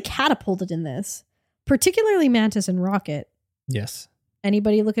 they really catapulted in this, particularly Mantis and Rocket. Yes.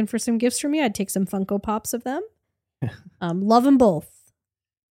 Anybody looking for some gifts from me? I'd take some Funko Pops of them. Love them both.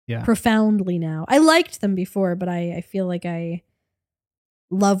 Yeah. Profoundly now. I liked them before, but I feel like I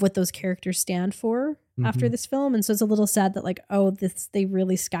love what those characters stand for after this film. And so it's a little sad that like, they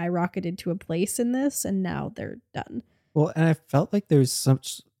really skyrocketed to a place in this and now they're done. Well, and I felt like there's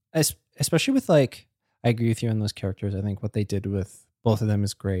especially with like, I agree with you on those characters. I think what they did with both of them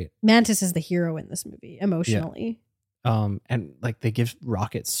is great. Mantis is the hero in this movie emotionally. And like they give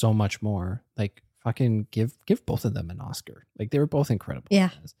Rocket so much more. Like fucking give both of them an Oscar. Like they were both incredible. Yeah.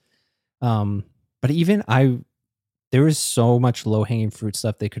 But even there was so much low hanging fruit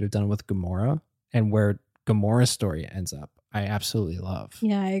stuff they could have done with Gamora, and where Gamora's story ends up, I absolutely love.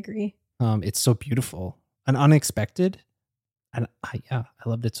 Yeah, I agree. It's so beautiful and unexpected. And I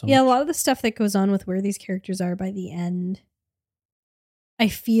loved it so much. Yeah, a lot of the stuff that goes on with where these characters are by the end, I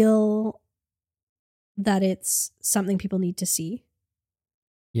feel that it's something people need to see.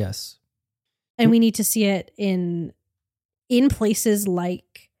 Yes. And we need to see it in places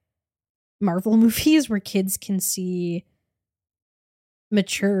like Marvel movies where kids can see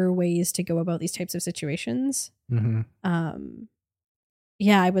mature ways to go about these types of situations. Mm-hmm.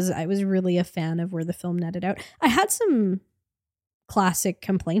 Yeah, I was really a fan of where the film netted out. I had some classic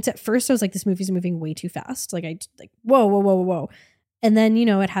complaints. At first I was like, this movie's moving way too fast. Like whoa. And then,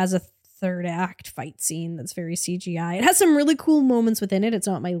 it has a third act fight scene that's very CGI. It has some really cool moments within it. It's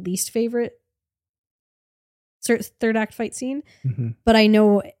not my least favorite third act fight scene. Mm-hmm. But I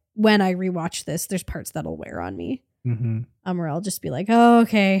know when I rewatch this, there's parts that'll wear on me. Mm-hmm. Where I'll just be like, oh,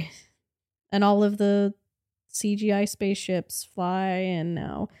 okay. And all of the CGI spaceships fly and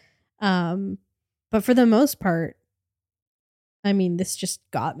now. But for the most part, I mean, this just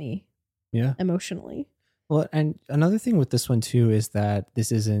got me. Yeah. Emotionally. Well, and another thing with this one too is that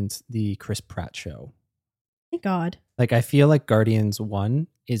this isn't the Chris Pratt show. Thank God. Like I feel like Guardians 1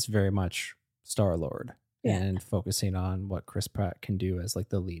 is very much Star-Lord Yeah. and focusing on what Chris Pratt can do as like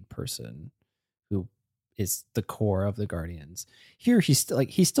the lead person who is the core of the Guardians. Here he's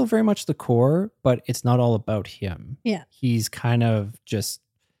still very much the core, but it's not all about him. Yeah. He's kind of just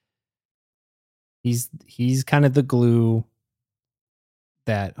he's kind of the glue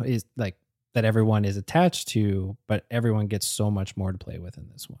that is like that everyone is attached to, but everyone gets so much more to play with in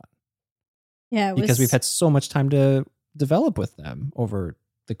this one. Yeah, because we've had so much time to develop with them over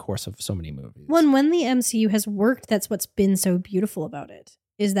the course of so many movies. When the MCU has worked, that's what's been so beautiful about it,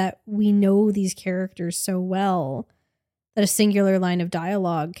 is that we know these characters so well that a singular line of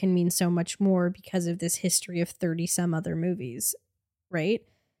dialogue can mean so much more because of this history of 30 some other movies, right?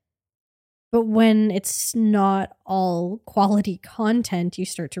 But when it's not all quality content, you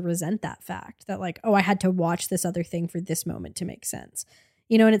start to resent that fact that like, oh, I had to watch this other thing for this moment to make sense.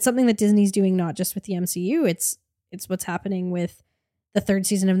 And it's something that Disney's doing not just with the MCU. It's what's happening with the third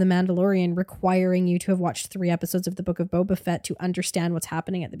season of The Mandalorian, requiring you to have watched 3 episodes of the Book of Boba Fett to understand what's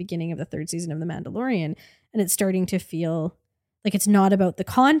happening at the beginning of the third season of The Mandalorian. And it's starting to feel like it's not about the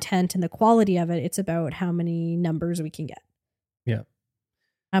content and the quality of it. It's about how many numbers we can get. Yeah.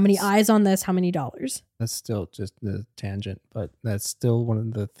 How many eyes on this? How many dollars? That's still just the tangent, but that's still one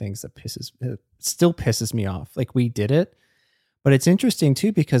of the things that pisses me off. Like we did it, but it's interesting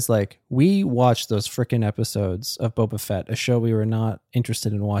too because like we watched those freaking episodes of Boba Fett, a show we were not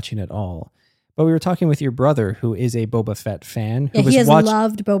interested in watching at all. But we were talking with your brother, who is a Boba Fett fan. He has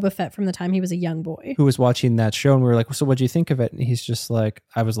loved Boba Fett from the time he was a young boy. Who was watching that show, and we were like, so what'd you think of it? And he's just like,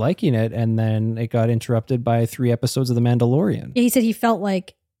 I was liking it, and then it got interrupted by 3 episodes of The Mandalorian. Yeah, he said he felt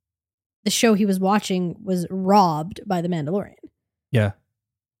like the show he was watching was robbed by The Mandalorian. Yeah.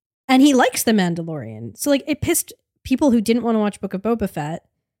 And he likes The Mandalorian. So like it pissed people who didn't want to watch Book of Boba Fett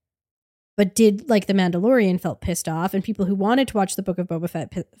but did like The Mandalorian felt pissed off, and people who wanted to watch the Book of Boba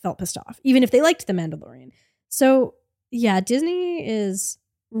Fett felt pissed off, even if they liked The Mandalorian. So yeah, Disney is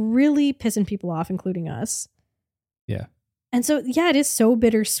really pissing people off, including us. Yeah. And so yeah, it is so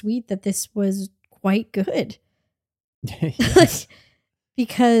bittersweet that this was quite good. Yes.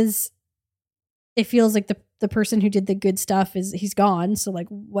 Because it feels like the person who did the good stuff he's gone. So like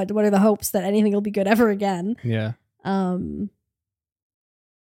what are the hopes that anything will be good ever again? Yeah.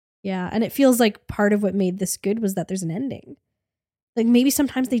 Yeah, and it feels like part of what made this good was that there's an ending. Like maybe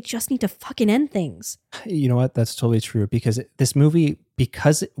sometimes they just need to fucking end things. You know what? That's totally true, because this movie,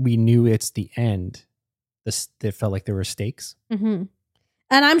 because we knew it's the end, it felt like there were stakes. Mm-hmm.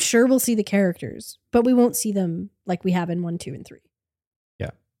 And I'm sure we'll see the characters, but we won't see them like we have in 1, 2, and 3.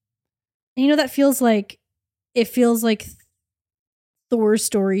 Yeah. And that feels like Thor's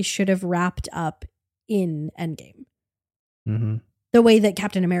story should have wrapped up in Endgame. Mm-hmm. The way that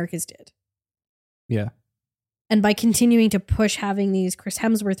Captain America's did. Yeah. And by continuing to push having these Chris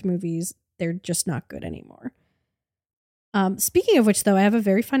Hemsworth movies, they're just not good anymore. Speaking of which, though, I have a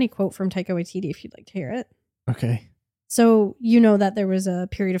very funny quote from Taika Waititi, if you'd like to hear it. Okay. So that there was a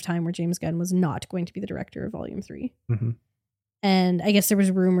period of time where James Gunn was not going to be the director of Volume 3. Mm-hmm. And I guess there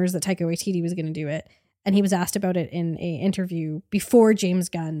was rumors that Taika Waititi was going to do it. And he was asked about it in an interview before James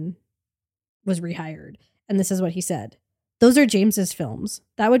Gunn was rehired. And this is what he said. Those are James's films.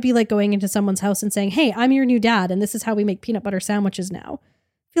 That would be like going into someone's house and saying, hey, I'm your new dad, and this is how we make peanut butter sandwiches now.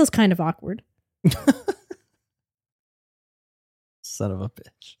 Feels kind of awkward. Son of a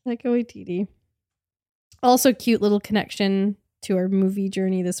bitch. Like OATD. Also, cute little connection to our movie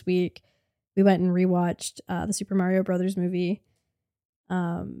journey this week. We went and rewatched the Super Mario Brothers movie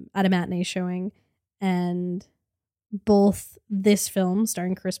at a matinee showing. And both this film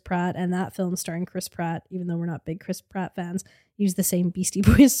starring Chris Pratt and that film starring Chris Pratt, even though we're not big Chris Pratt fans, use the same Beastie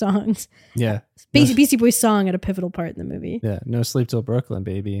Boys songs. Yeah. Beastie Boys song at a pivotal part in the movie. Yeah. No Sleep Till Brooklyn,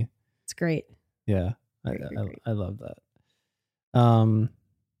 baby. It's great. Yeah. Great. I love that.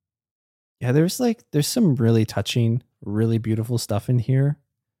 Yeah, there's some really touching, really beautiful stuff in here.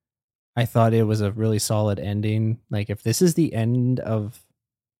 I thought it was a really solid ending. Like, if this is the end of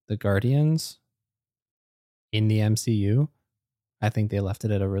the Guardians in the MCU, I think they left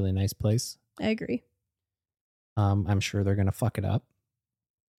it at a really nice place. I agree. I'm sure they're gonna fuck it up.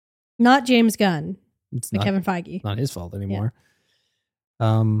 Not James Gunn. It's Like not Kevin Feige. not his fault anymore.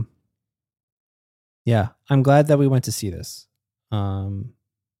 Yeah, I'm glad that we went to see this.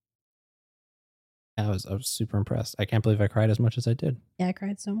 I was super impressed. I can't believe I cried as much as I did. Yeah, I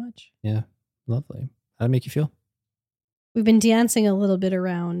cried so much. Yeah, lovely. How'd it make you feel? We've been dancing a little bit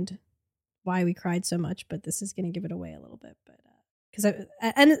around why we cried so much, but this is going to give it away a little bit. But because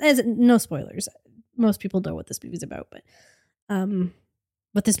and as no spoilers, most people know what this movie's about. But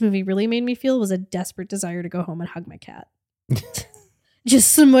what this movie really made me feel was a desperate desire to go home and hug my cat,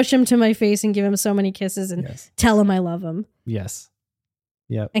 just smush him to my face and give him so many kisses and tell him I love him. Yes.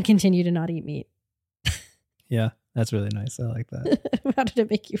 Yep. And continue to not eat meat. Yeah, that's really nice. I like that. How did it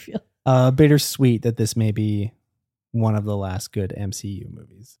make you feel? Bittersweet that this may be one of the last good MCU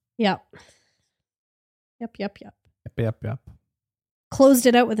movies. Yep. Yep. Closed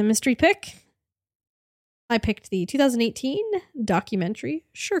it out with a mystery pick. I picked the 2018 documentary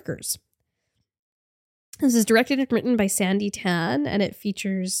Shirkers. This is directed and written by Sandy Tan, and it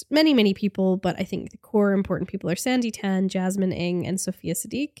features many, many people, but I think the core important people are Sandy Tan, Jasmine Ng, and Sophia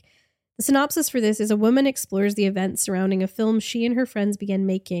Sadiq. The synopsis for this is a woman explores the events surrounding a film she and her friends began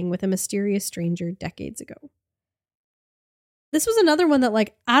making with a mysterious stranger decades ago. This was another one that,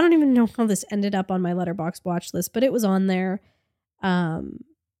 like, I don't even know how this ended up on my Letterboxd watch list, but it was on there.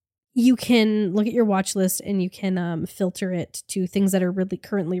 You can look at your watch list and you can filter it to things that are really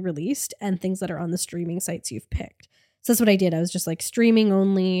currently released and things that are on the streaming sites you've picked. So that's what I did. I was just like streaming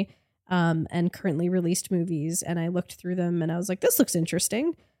only and currently released movies. And I looked through them and I was like, this looks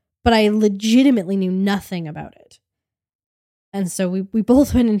interesting. But I legitimately knew nothing about it. And so we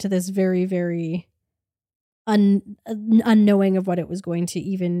both went into this very, very unknowing of what it was going to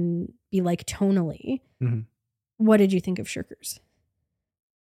even be like tonally. Mm-hmm. What did you think of Shirkers?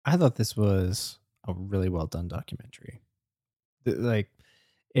 I thought this was a really well done documentary. Like,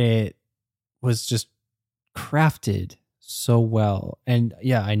 it was just crafted so well. And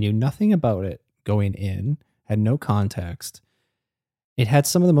yeah, I knew nothing about it going in, had no context. It had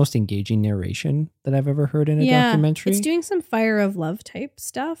some of the most engaging narration that I've ever heard in a documentary. It's doing some Fire of Love type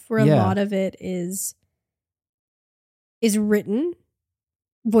stuff where a lot of it is written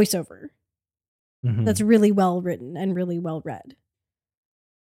voiceover. Mm-hmm. That's really well written and really well read.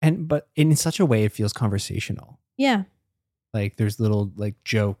 But in such a way it feels conversational. Yeah. Like there's little like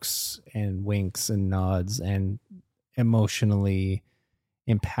jokes and winks and nods and emotionally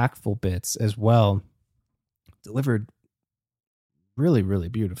impactful bits as well, delivered really, really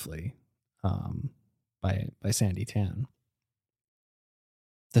beautifully by Sandy Tan.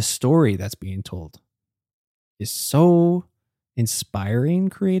 The story that's being told is so inspiring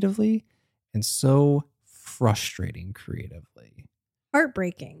creatively and so frustrating creatively.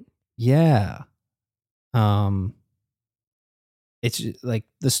 Heartbreaking. Yeah. It's like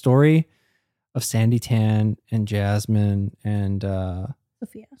the story of Sandy Tan and Jasmine and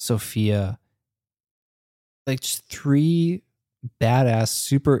Sophia. Like just three badass,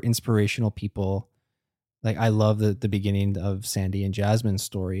 super inspirational people. Like I love the beginning of Sandy and Jasmine's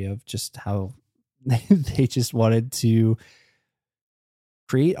story of just how they just wanted to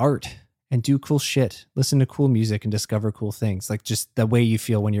create art and do cool shit, listen to cool music and discover cool things. Like just the way you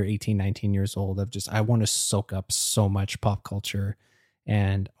feel when you're 18, 19 years old of just, I want to soak up so much pop culture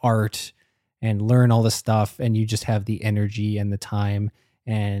and art and learn all the stuff. And you just have the energy and the time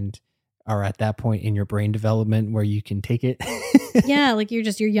and are at that point in your brain development where you can take it. Yeah. Like you're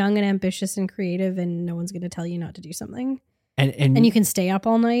young and ambitious and creative and no one's going to tell you not to do something. And you can stay up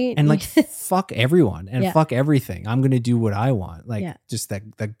all night and like fuck everyone and fuck everything. I'm going to do what I want. Like just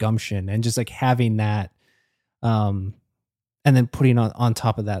that gumption and just like having that, and then putting on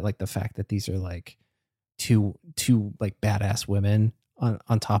top of that, like the fact that these are like two like badass women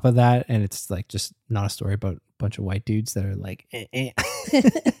on top of that, and it's like just not a story about a bunch of white dudes that are like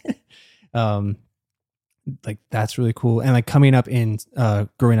like that's really cool. And like growing up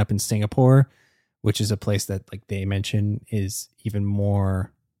in Singapore, which is a place that like they mention is even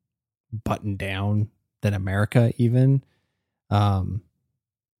more buttoned down than America even.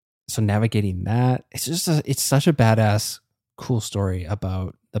 So navigating that, it's such a badass, cool story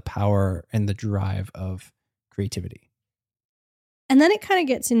about the power and the drive of creativity. And then it kind of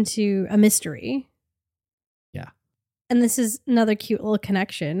gets into a mystery. Yeah. And this is another cute little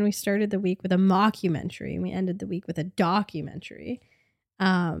connection. We started the week with a mockumentary and we ended the week with a documentary.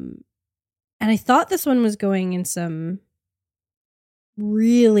 And I thought this one was going in some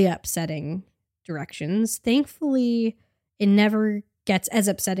really upsetting directions. Thankfully, it never gets as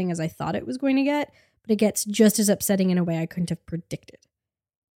upsetting as I thought it was going to get, but it gets just as upsetting in a way I couldn't have predicted.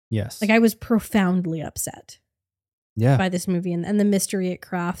 Yes. Like I was profoundly upset by this movie and the mystery it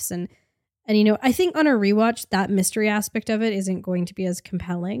crafts. And you know, I think on a rewatch, that mystery aspect of it isn't going to be as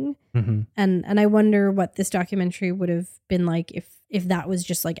compelling. Mm-hmm. And I wonder what this documentary would have been like if that was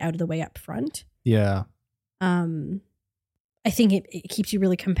just like out of the way up front. Yeah. I think it keeps you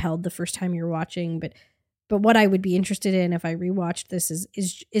really compelled the first time you're watching, but what I would be interested in if I rewatched this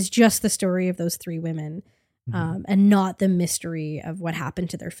is just the story of those three women, and not the mystery of what happened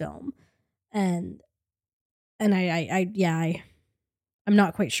to their film. And I'm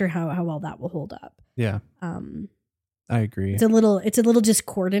not quite sure how well that will hold up. Yeah. I agree. It's a little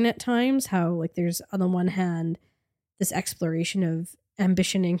discordant at times, how like there's on the one hand this exploration of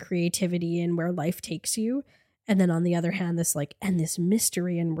ambition and creativity and where life takes you, and then on the other hand this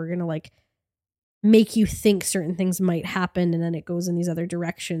mystery, and we're gonna like make you think certain things might happen, and then it goes in these other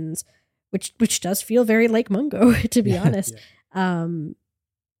directions, which does feel very like Mungo, to be honest. Yeah.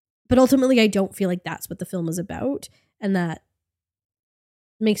 But ultimately I don't feel like that's what the film is about, and that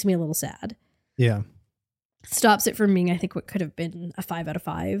makes me a little sad. Yeah. Stops it from being, I think, what could have been a 5 out of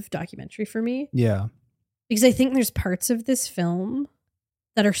 5 documentary for me. Yeah. Because I think there's parts of this film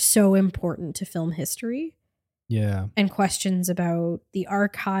that are so important to film history. Yeah. And questions about the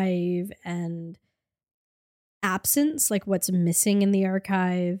archive and absence, like what's missing in the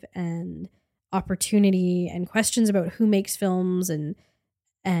archive, and opportunity, and questions about who makes films and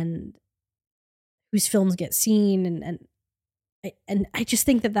whose films get seen, and I just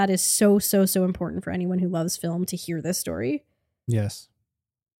think that is so important for anyone who loves film to hear this story. Yes.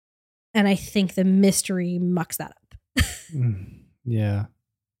 And I think the mystery mucks that up. Yeah.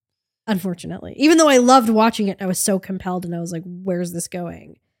 Unfortunately. Even though I loved watching it, I was so compelled and I was like, where's this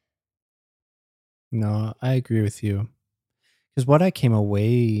going? No, I agree with you. Because what I came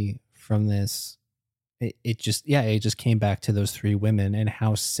away from this, it just came back to those three women and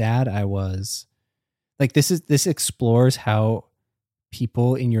how sad I was. Like this explores how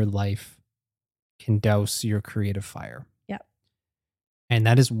people in your life can douse your creative fire. Yep. And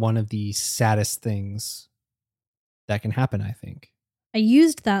that is one of the saddest things that can happen, I think. I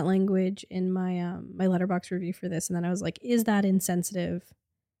used that language in my my Letterboxd review for this, and then I was like, is that insensitive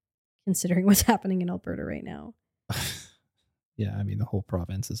considering what's happening in Alberta right now? Yeah, I mean, the whole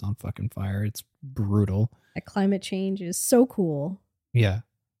province is on fucking fire. It's brutal. That climate change is so cool. Yeah.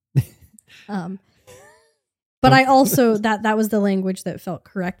 But I also, that was the language that felt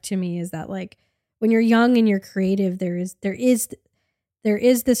correct to me, is that like when you're young and you're creative, there is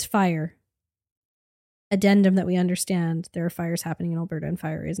this fire. Addendum that we understand, there are fires happening in Alberta, and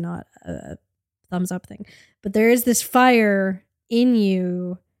fire is not a thumbs up thing. But there is this fire in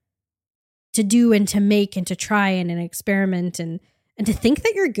you to do and to make and to try and experiment and to think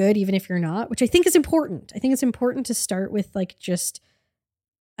that you're good even if you're not, which I think is important. I think it's important to start with like just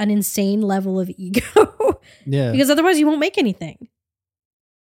an insane level of ego. Yeah. Because otherwise you won't make anything.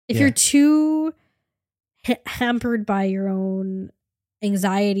 If you're too hampered by your own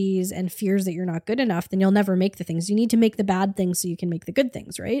anxieties and fears that you're not good enough, then you'll never make the things. You need to make the bad things so you can make the good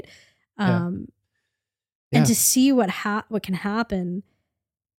things, right? And to see what can happen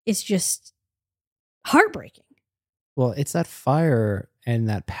is just heartbreaking. Well, it's that fire and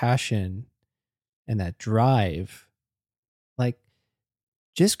that passion and that drive. Like,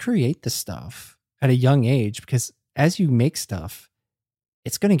 just create the stuff at a young age, because as you make stuff,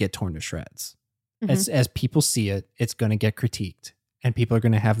 it's going to get torn to shreds. Mm-hmm. As people see it, it's going to get critiqued, and people are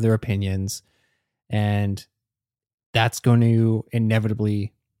going to have their opinions, and that's going to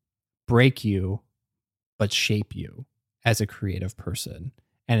inevitably break you, but shape you as a creative person.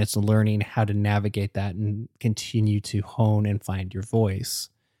 And it's learning how to navigate that and continue to hone and find your voice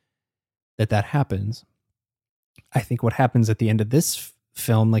that happens. I think what happens at the end of this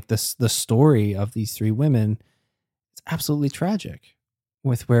film, like this, the story of these three women, it's absolutely tragic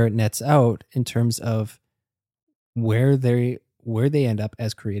with where it nets out in terms of where they end up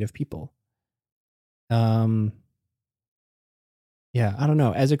as creative people. Yeah, I don't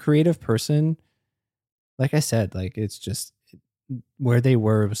know. As a creative person, like I said, like it's just where they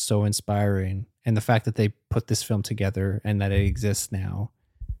were was so inspiring, and the fact that they put this film together and that it exists now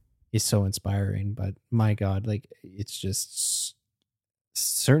is so inspiring. But my God, like it's just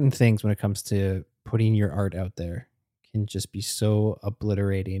certain things when it comes to putting your art out there can just be so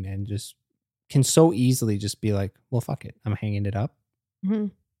obliterating and just can so easily just be like, well, fuck it, I'm hanging it up.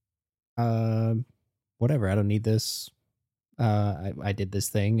 Whatever, I don't need this. I did this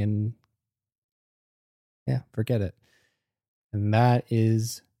thing, and yeah, forget it. And that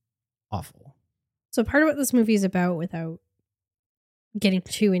is awful. So part of what this movie is about, without getting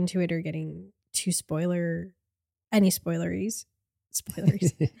too into it or getting too spoileries,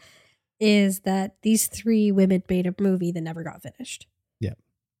 is that these three women made a movie that never got finished. Yeah.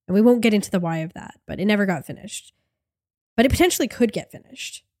 And we won't get into the why of that, but it never got finished. But it potentially could get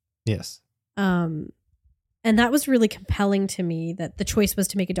finished. Yes. And that was really compelling to me, that the choice was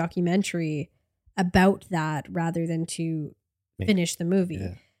to make a documentary about that rather than to finish the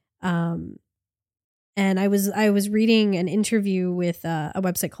movie. Yeah. And I was reading an interview with a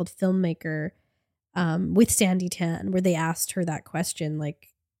website called Filmmaker with Sandy Tan, where they asked her that question, like,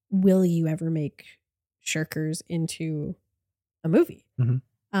 will you ever make Shirkers into a movie?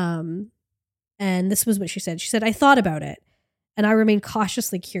 Mm-hmm. And this was what she said. She said, I thought about it, and I remained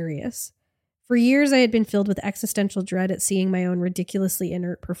cautiously curious. For years, I had been filled with existential dread at seeing my own ridiculously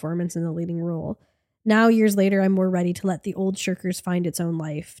inert performance in the leading role. Now, years later, I'm more ready to let the old Shirkers find its own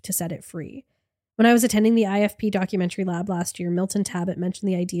life, to set it free. When I was attending the IFP documentary lab last year, Milton Tabbitt mentioned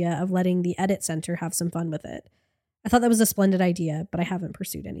the idea of letting the Edit Center have some fun with it. I thought that was a splendid idea, but I haven't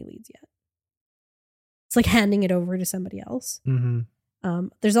pursued any leads yet. It's like handing it over to somebody else. Mm-hmm.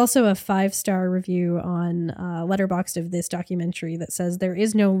 There's also a 5-star review on Letterboxd of this documentary that says, there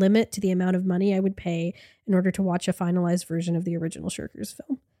is no limit to the amount of money I would pay in order to watch a finalized version of the original Shirkers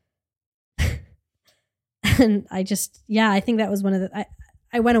film. And I think that was one of the...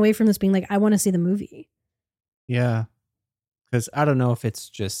 I went away from this being like, I want to see the movie. Yeah. Because I don't know if it's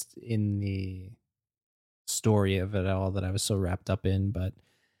just in the story of it all that I was so wrapped up in, but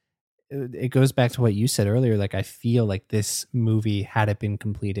it goes back to what you said earlier. Like, I feel like this movie, had it been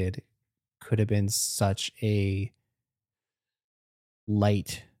completed, could have been such a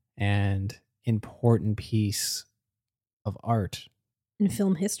light and important piece of art In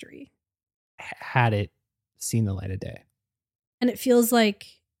film history. had it seen the light of day. And it feels like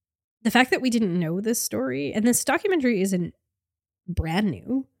the fact that we didn't know this story, and this documentary isn't brand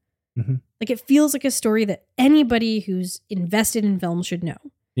new. Mm-hmm. Like, it feels like a story that anybody who's invested in film should know.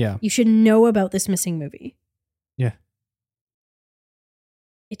 Yeah. You should know about this missing movie. Yeah.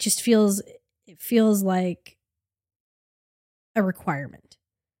 It just feels like a requirement.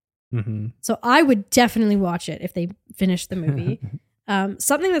 Mm-hmm. So I would definitely watch it if they finish the movie.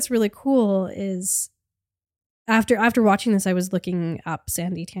 Something that's really cool is after watching this, I was looking up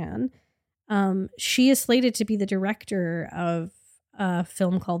Sandy Tan. She is slated to be the director of a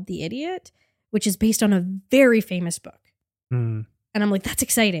film called The Idiot, which is based on a very famous book. Mm. And I'm like, that's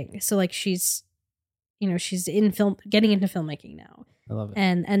exciting. So like she's in film, getting into filmmaking now. I love it.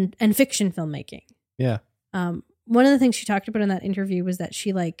 And fiction filmmaking. Yeah. One of the things she talked about in that interview was that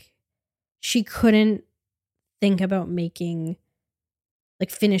she couldn't think about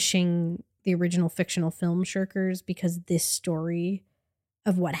finishing the original fictional film Shirkers because this story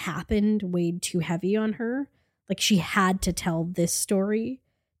of what happened weighed too heavy on her. Like, she had to tell this story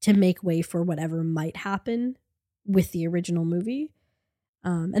to make way for whatever might happen with the original movie.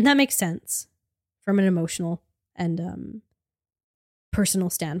 And that makes sense from an emotional and personal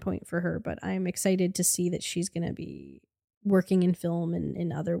standpoint for her. But I'm excited to see that she's going to be working in film and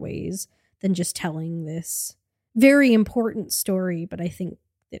in other ways than just telling this very important story. But I think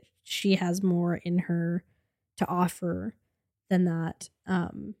that she has more in her to offer than that.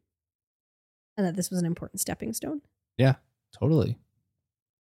 And that this was an important stepping stone. Yeah, totally.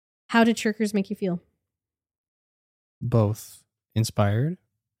 How did Shirkers make you feel? Both inspired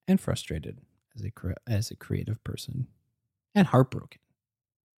and frustrated as a creative person, and heartbroken.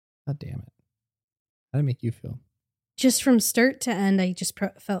 God damn it. How did it make you feel? Just from start to end, I just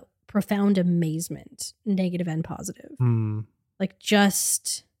felt profound amazement, negative and positive. Like,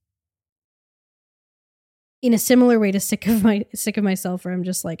 just in a similar way to sick of myself, where I'm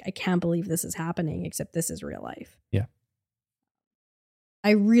just like, I can't believe this is happening, except this is real life. Yeah.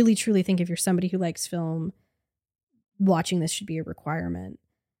 I really truly think if you're somebody who likes film, watching this should be a requirement.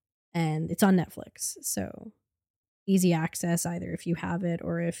 And it's on Netflix, so easy access either if you have it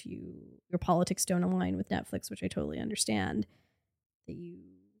or if your politics don't align with Netflix, which I totally understand, that you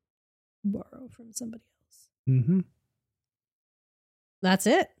borrow from somebody else. Mm-hmm. That's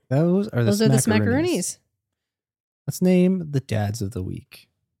it. Those are the smackaroonies. Let's name the dads of the week.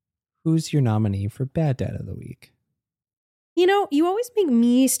 Who's your nominee for bad dad of the week? You know, you always make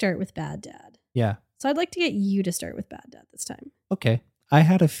me start with bad dad. Yeah. So I'd like to get you to start with bad dad this time. Okay. I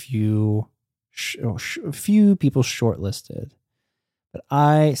had a few people shortlisted, but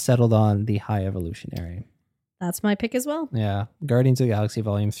I settled on the High Evolutionary. That's my pick as well. Yeah. Guardians of the Galaxy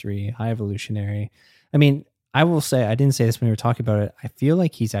Volume 3, High Evolutionary. I mean, I will say, I didn't say this when we were talking about it, I feel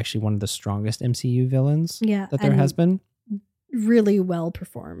like he's actually one of the strongest MCU villains that there has been. Really well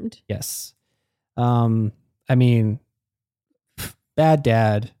performed. Yes. I mean, bad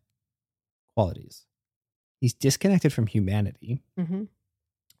dad qualities. He's disconnected from humanity. Mm-hmm.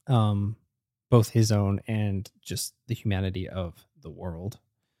 Both his own and just the humanity of the world.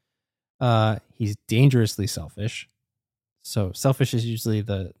 He's dangerously selfish. So selfish is usually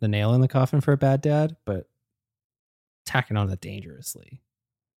the nail in the coffin for a bad dad, but tacking on the dangerously.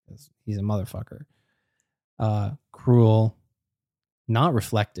 He's a motherfucker. Cruel, not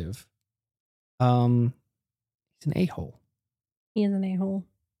reflective. He's an a-hole. He is an a-hole.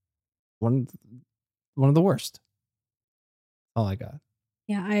 One of the worst. All I got.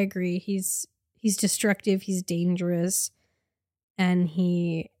 Yeah, I agree. He's destructive, he's dangerous, and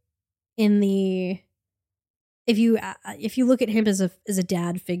if you look at him as a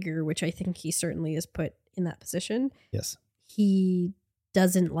dad figure, which I think he certainly is put in that position. Yes. He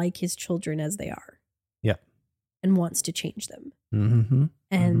doesn't like his children as they are. Yeah. And wants to change them. Mm-hmm.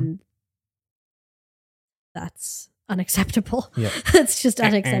 And that's unacceptable. Yeah. That's just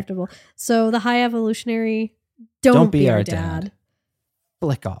unacceptable. So the High Evolutionary, don't be our dad.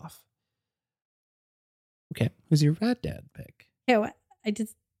 Flick off. Okay, who's your bad dad pick? Yeah,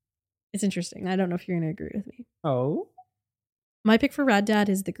 it's interesting. I don't know if you're going to agree with me. Oh? My pick for Rad Dad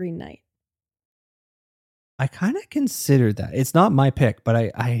is the Green Knight. I kind of considered that. It's not my pick, but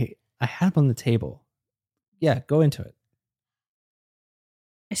I had him on the table. Yeah, go into it.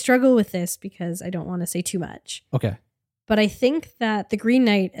 I struggle with this because I don't want to say too much. Okay. But I think that the Green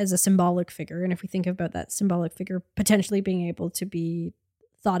Knight as a symbolic figure, and if we think about that symbolic figure potentially being able to be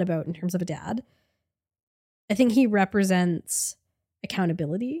thought about in terms of a dad, I think he represents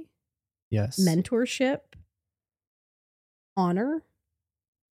accountability, yes, mentorship, honor,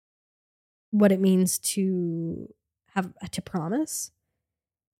 what it means to promise.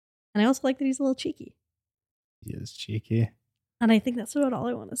 And I also like that he's a little cheeky. He is cheeky. And I think that's about all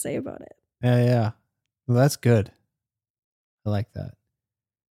I want to say about it. Yeah. Well, that's good. I like that.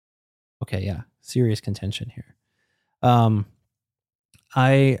 Okay, yeah. Serious contention here.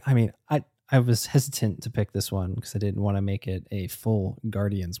 I was hesitant to pick this one because I didn't want to make it a full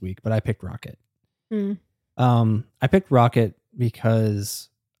Guardians week, but I picked Rocket. I picked Rocket because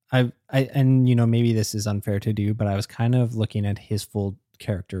and you know, maybe this is unfair to do, but I was kind of looking at his full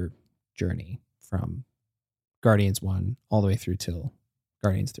character journey from Guardians 1 all the way through till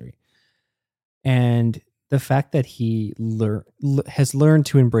Guardians 3. And the fact that he has learned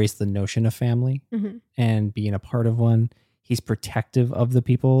to embrace the notion of family and being a part of one. He's protective of the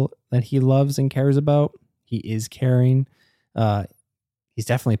people that he loves and cares about. He is caring. He's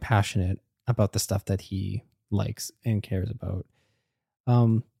definitely passionate about the stuff that he likes and cares about.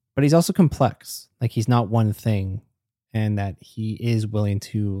 But he's also complex. Like, he's not one thing, and that he is willing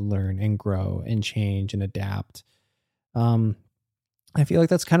to learn and grow and change and adapt. I feel like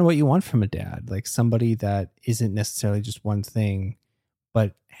that's kind of what you want from a dad, like somebody that isn't necessarily just one thing,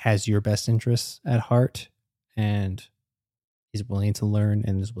 but has your best interests at heart and is willing to learn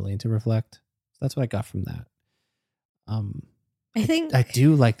and is willing to reflect. So that's what I got from that. I think I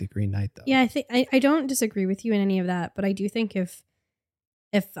do like the Green Knight though. Yeah, I think I don't disagree with you in any of that, but I do think if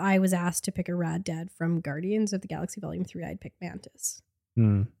I was asked to pick a rad dad from Guardians of the Galaxy Volume 3, I'd pick Mantis.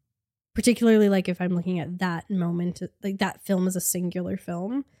 Particularly like if I'm looking at that moment, like that film is a singular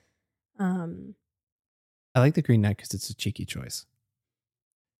film. I like the Green Knight because it's a cheeky choice.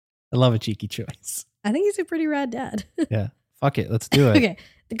 I love a cheeky choice. I think he's a pretty rad dad. Yeah. Fuck it. Let's do it. Okay.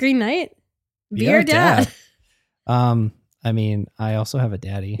 The Green Knight. Be our dad. I mean, I also have a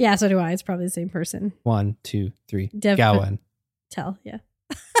daddy. Yeah, so do I. It's probably the same person. 1, 2, 3. Dev Gowan. Patel, yeah.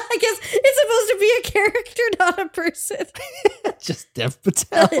 I guess it's supposed to be a character, not a person. Just Dev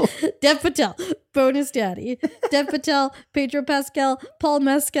Patel. Dev Patel. Bonus daddy. Dev Patel, Pedro Pascal, Paul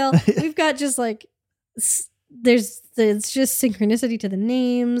Mescal. We've got just like, it's just synchronicity to the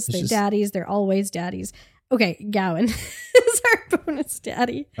names. They're daddies. They're always daddies. Okay, Gowan is our bonus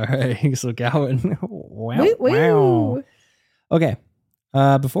daddy. All right, so Gowan. Wow. Woo, woo. Wow. Okay,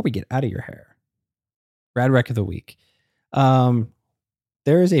 before we get out of your hair, Rad Rec of the Week.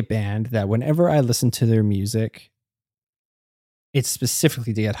 There is a band that whenever I listen to their music, it's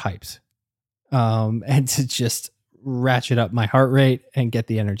specifically to get hyped, and to just ratchet up my heart rate and get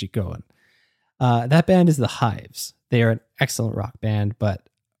the energy going. That band is The Hives. They are an excellent rock band, but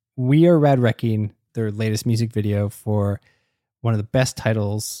we are Rad Recking their latest music video for one of the best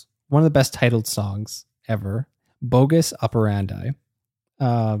titled songs ever, Bogus Operandi.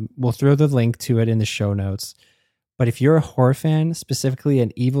 We'll throw the link to it in the show notes. But if you're a horror fan, specifically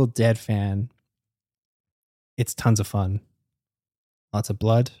an Evil Dead fan, it's tons of fun. Lots of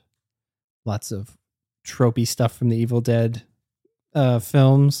blood, lots of tropey stuff from the Evil Dead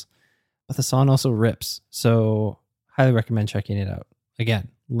films, but the song also rips. So highly recommend checking it out. Again,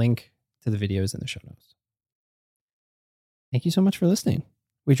 link to the videos in the show notes. Thank you so much for listening.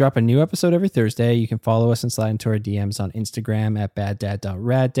 We drop a new episode every Thursday. You can follow us and slide into our DMs on Instagram at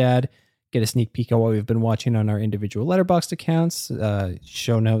baddad.raddad. Get a sneak peek at what we've been watching on our individual Letterboxd accounts,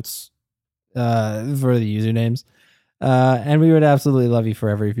 show notes for the usernames. And we would absolutely love you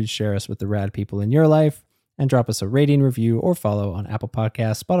forever if you'd share us with the rad people in your life and drop us a rating, review, or follow on Apple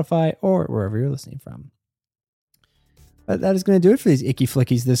Podcasts, Spotify, or wherever you're listening from. But that is going to do it for these icky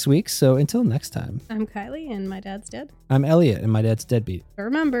flickies this week. So until next time. I'm Kylie, and my dad's dead. I'm Elliot, and my dad's deadbeat. But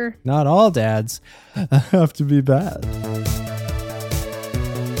remember, not all dads have to be bad.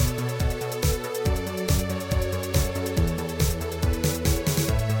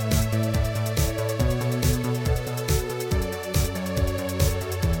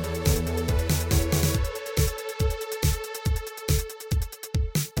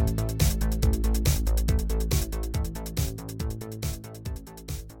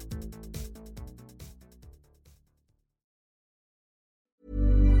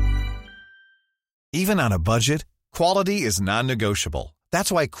 Even on a budget, quality is non-negotiable.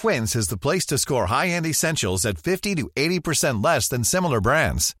 That's why Quince is the place to score high-end essentials at 50 to 80% less than similar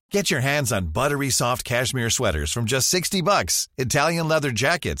brands. Get your hands on buttery soft cashmere sweaters from just $60, Italian leather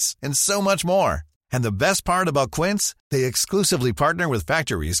jackets, and so much more. And the best part about Quince, they exclusively partner with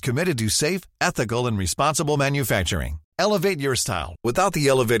factories committed to safe, ethical, and responsible manufacturing. Elevate your style without the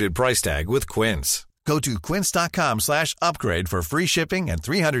elevated price tag with Quince. Go to quince.com/upgrade for free shipping and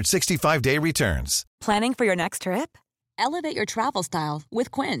 365-day returns. Planning for your next trip? Elevate your travel style with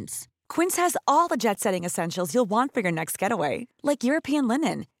Quince. Quince has all the jet-setting essentials you'll want for your next getaway, like European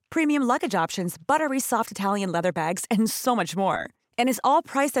linen, premium luggage options, buttery soft Italian leather bags, and so much more. And is all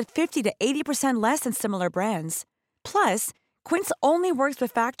priced at 50 to 80% less than similar brands. Plus, Quince only works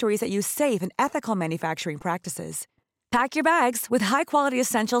with factories that use safe and ethical manufacturing practices. Pack your bags with high-quality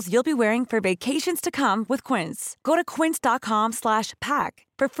essentials you'll be wearing for vacations to come with Quince. Go to quince.com/pack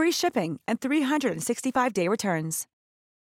for free shipping and 365-day returns.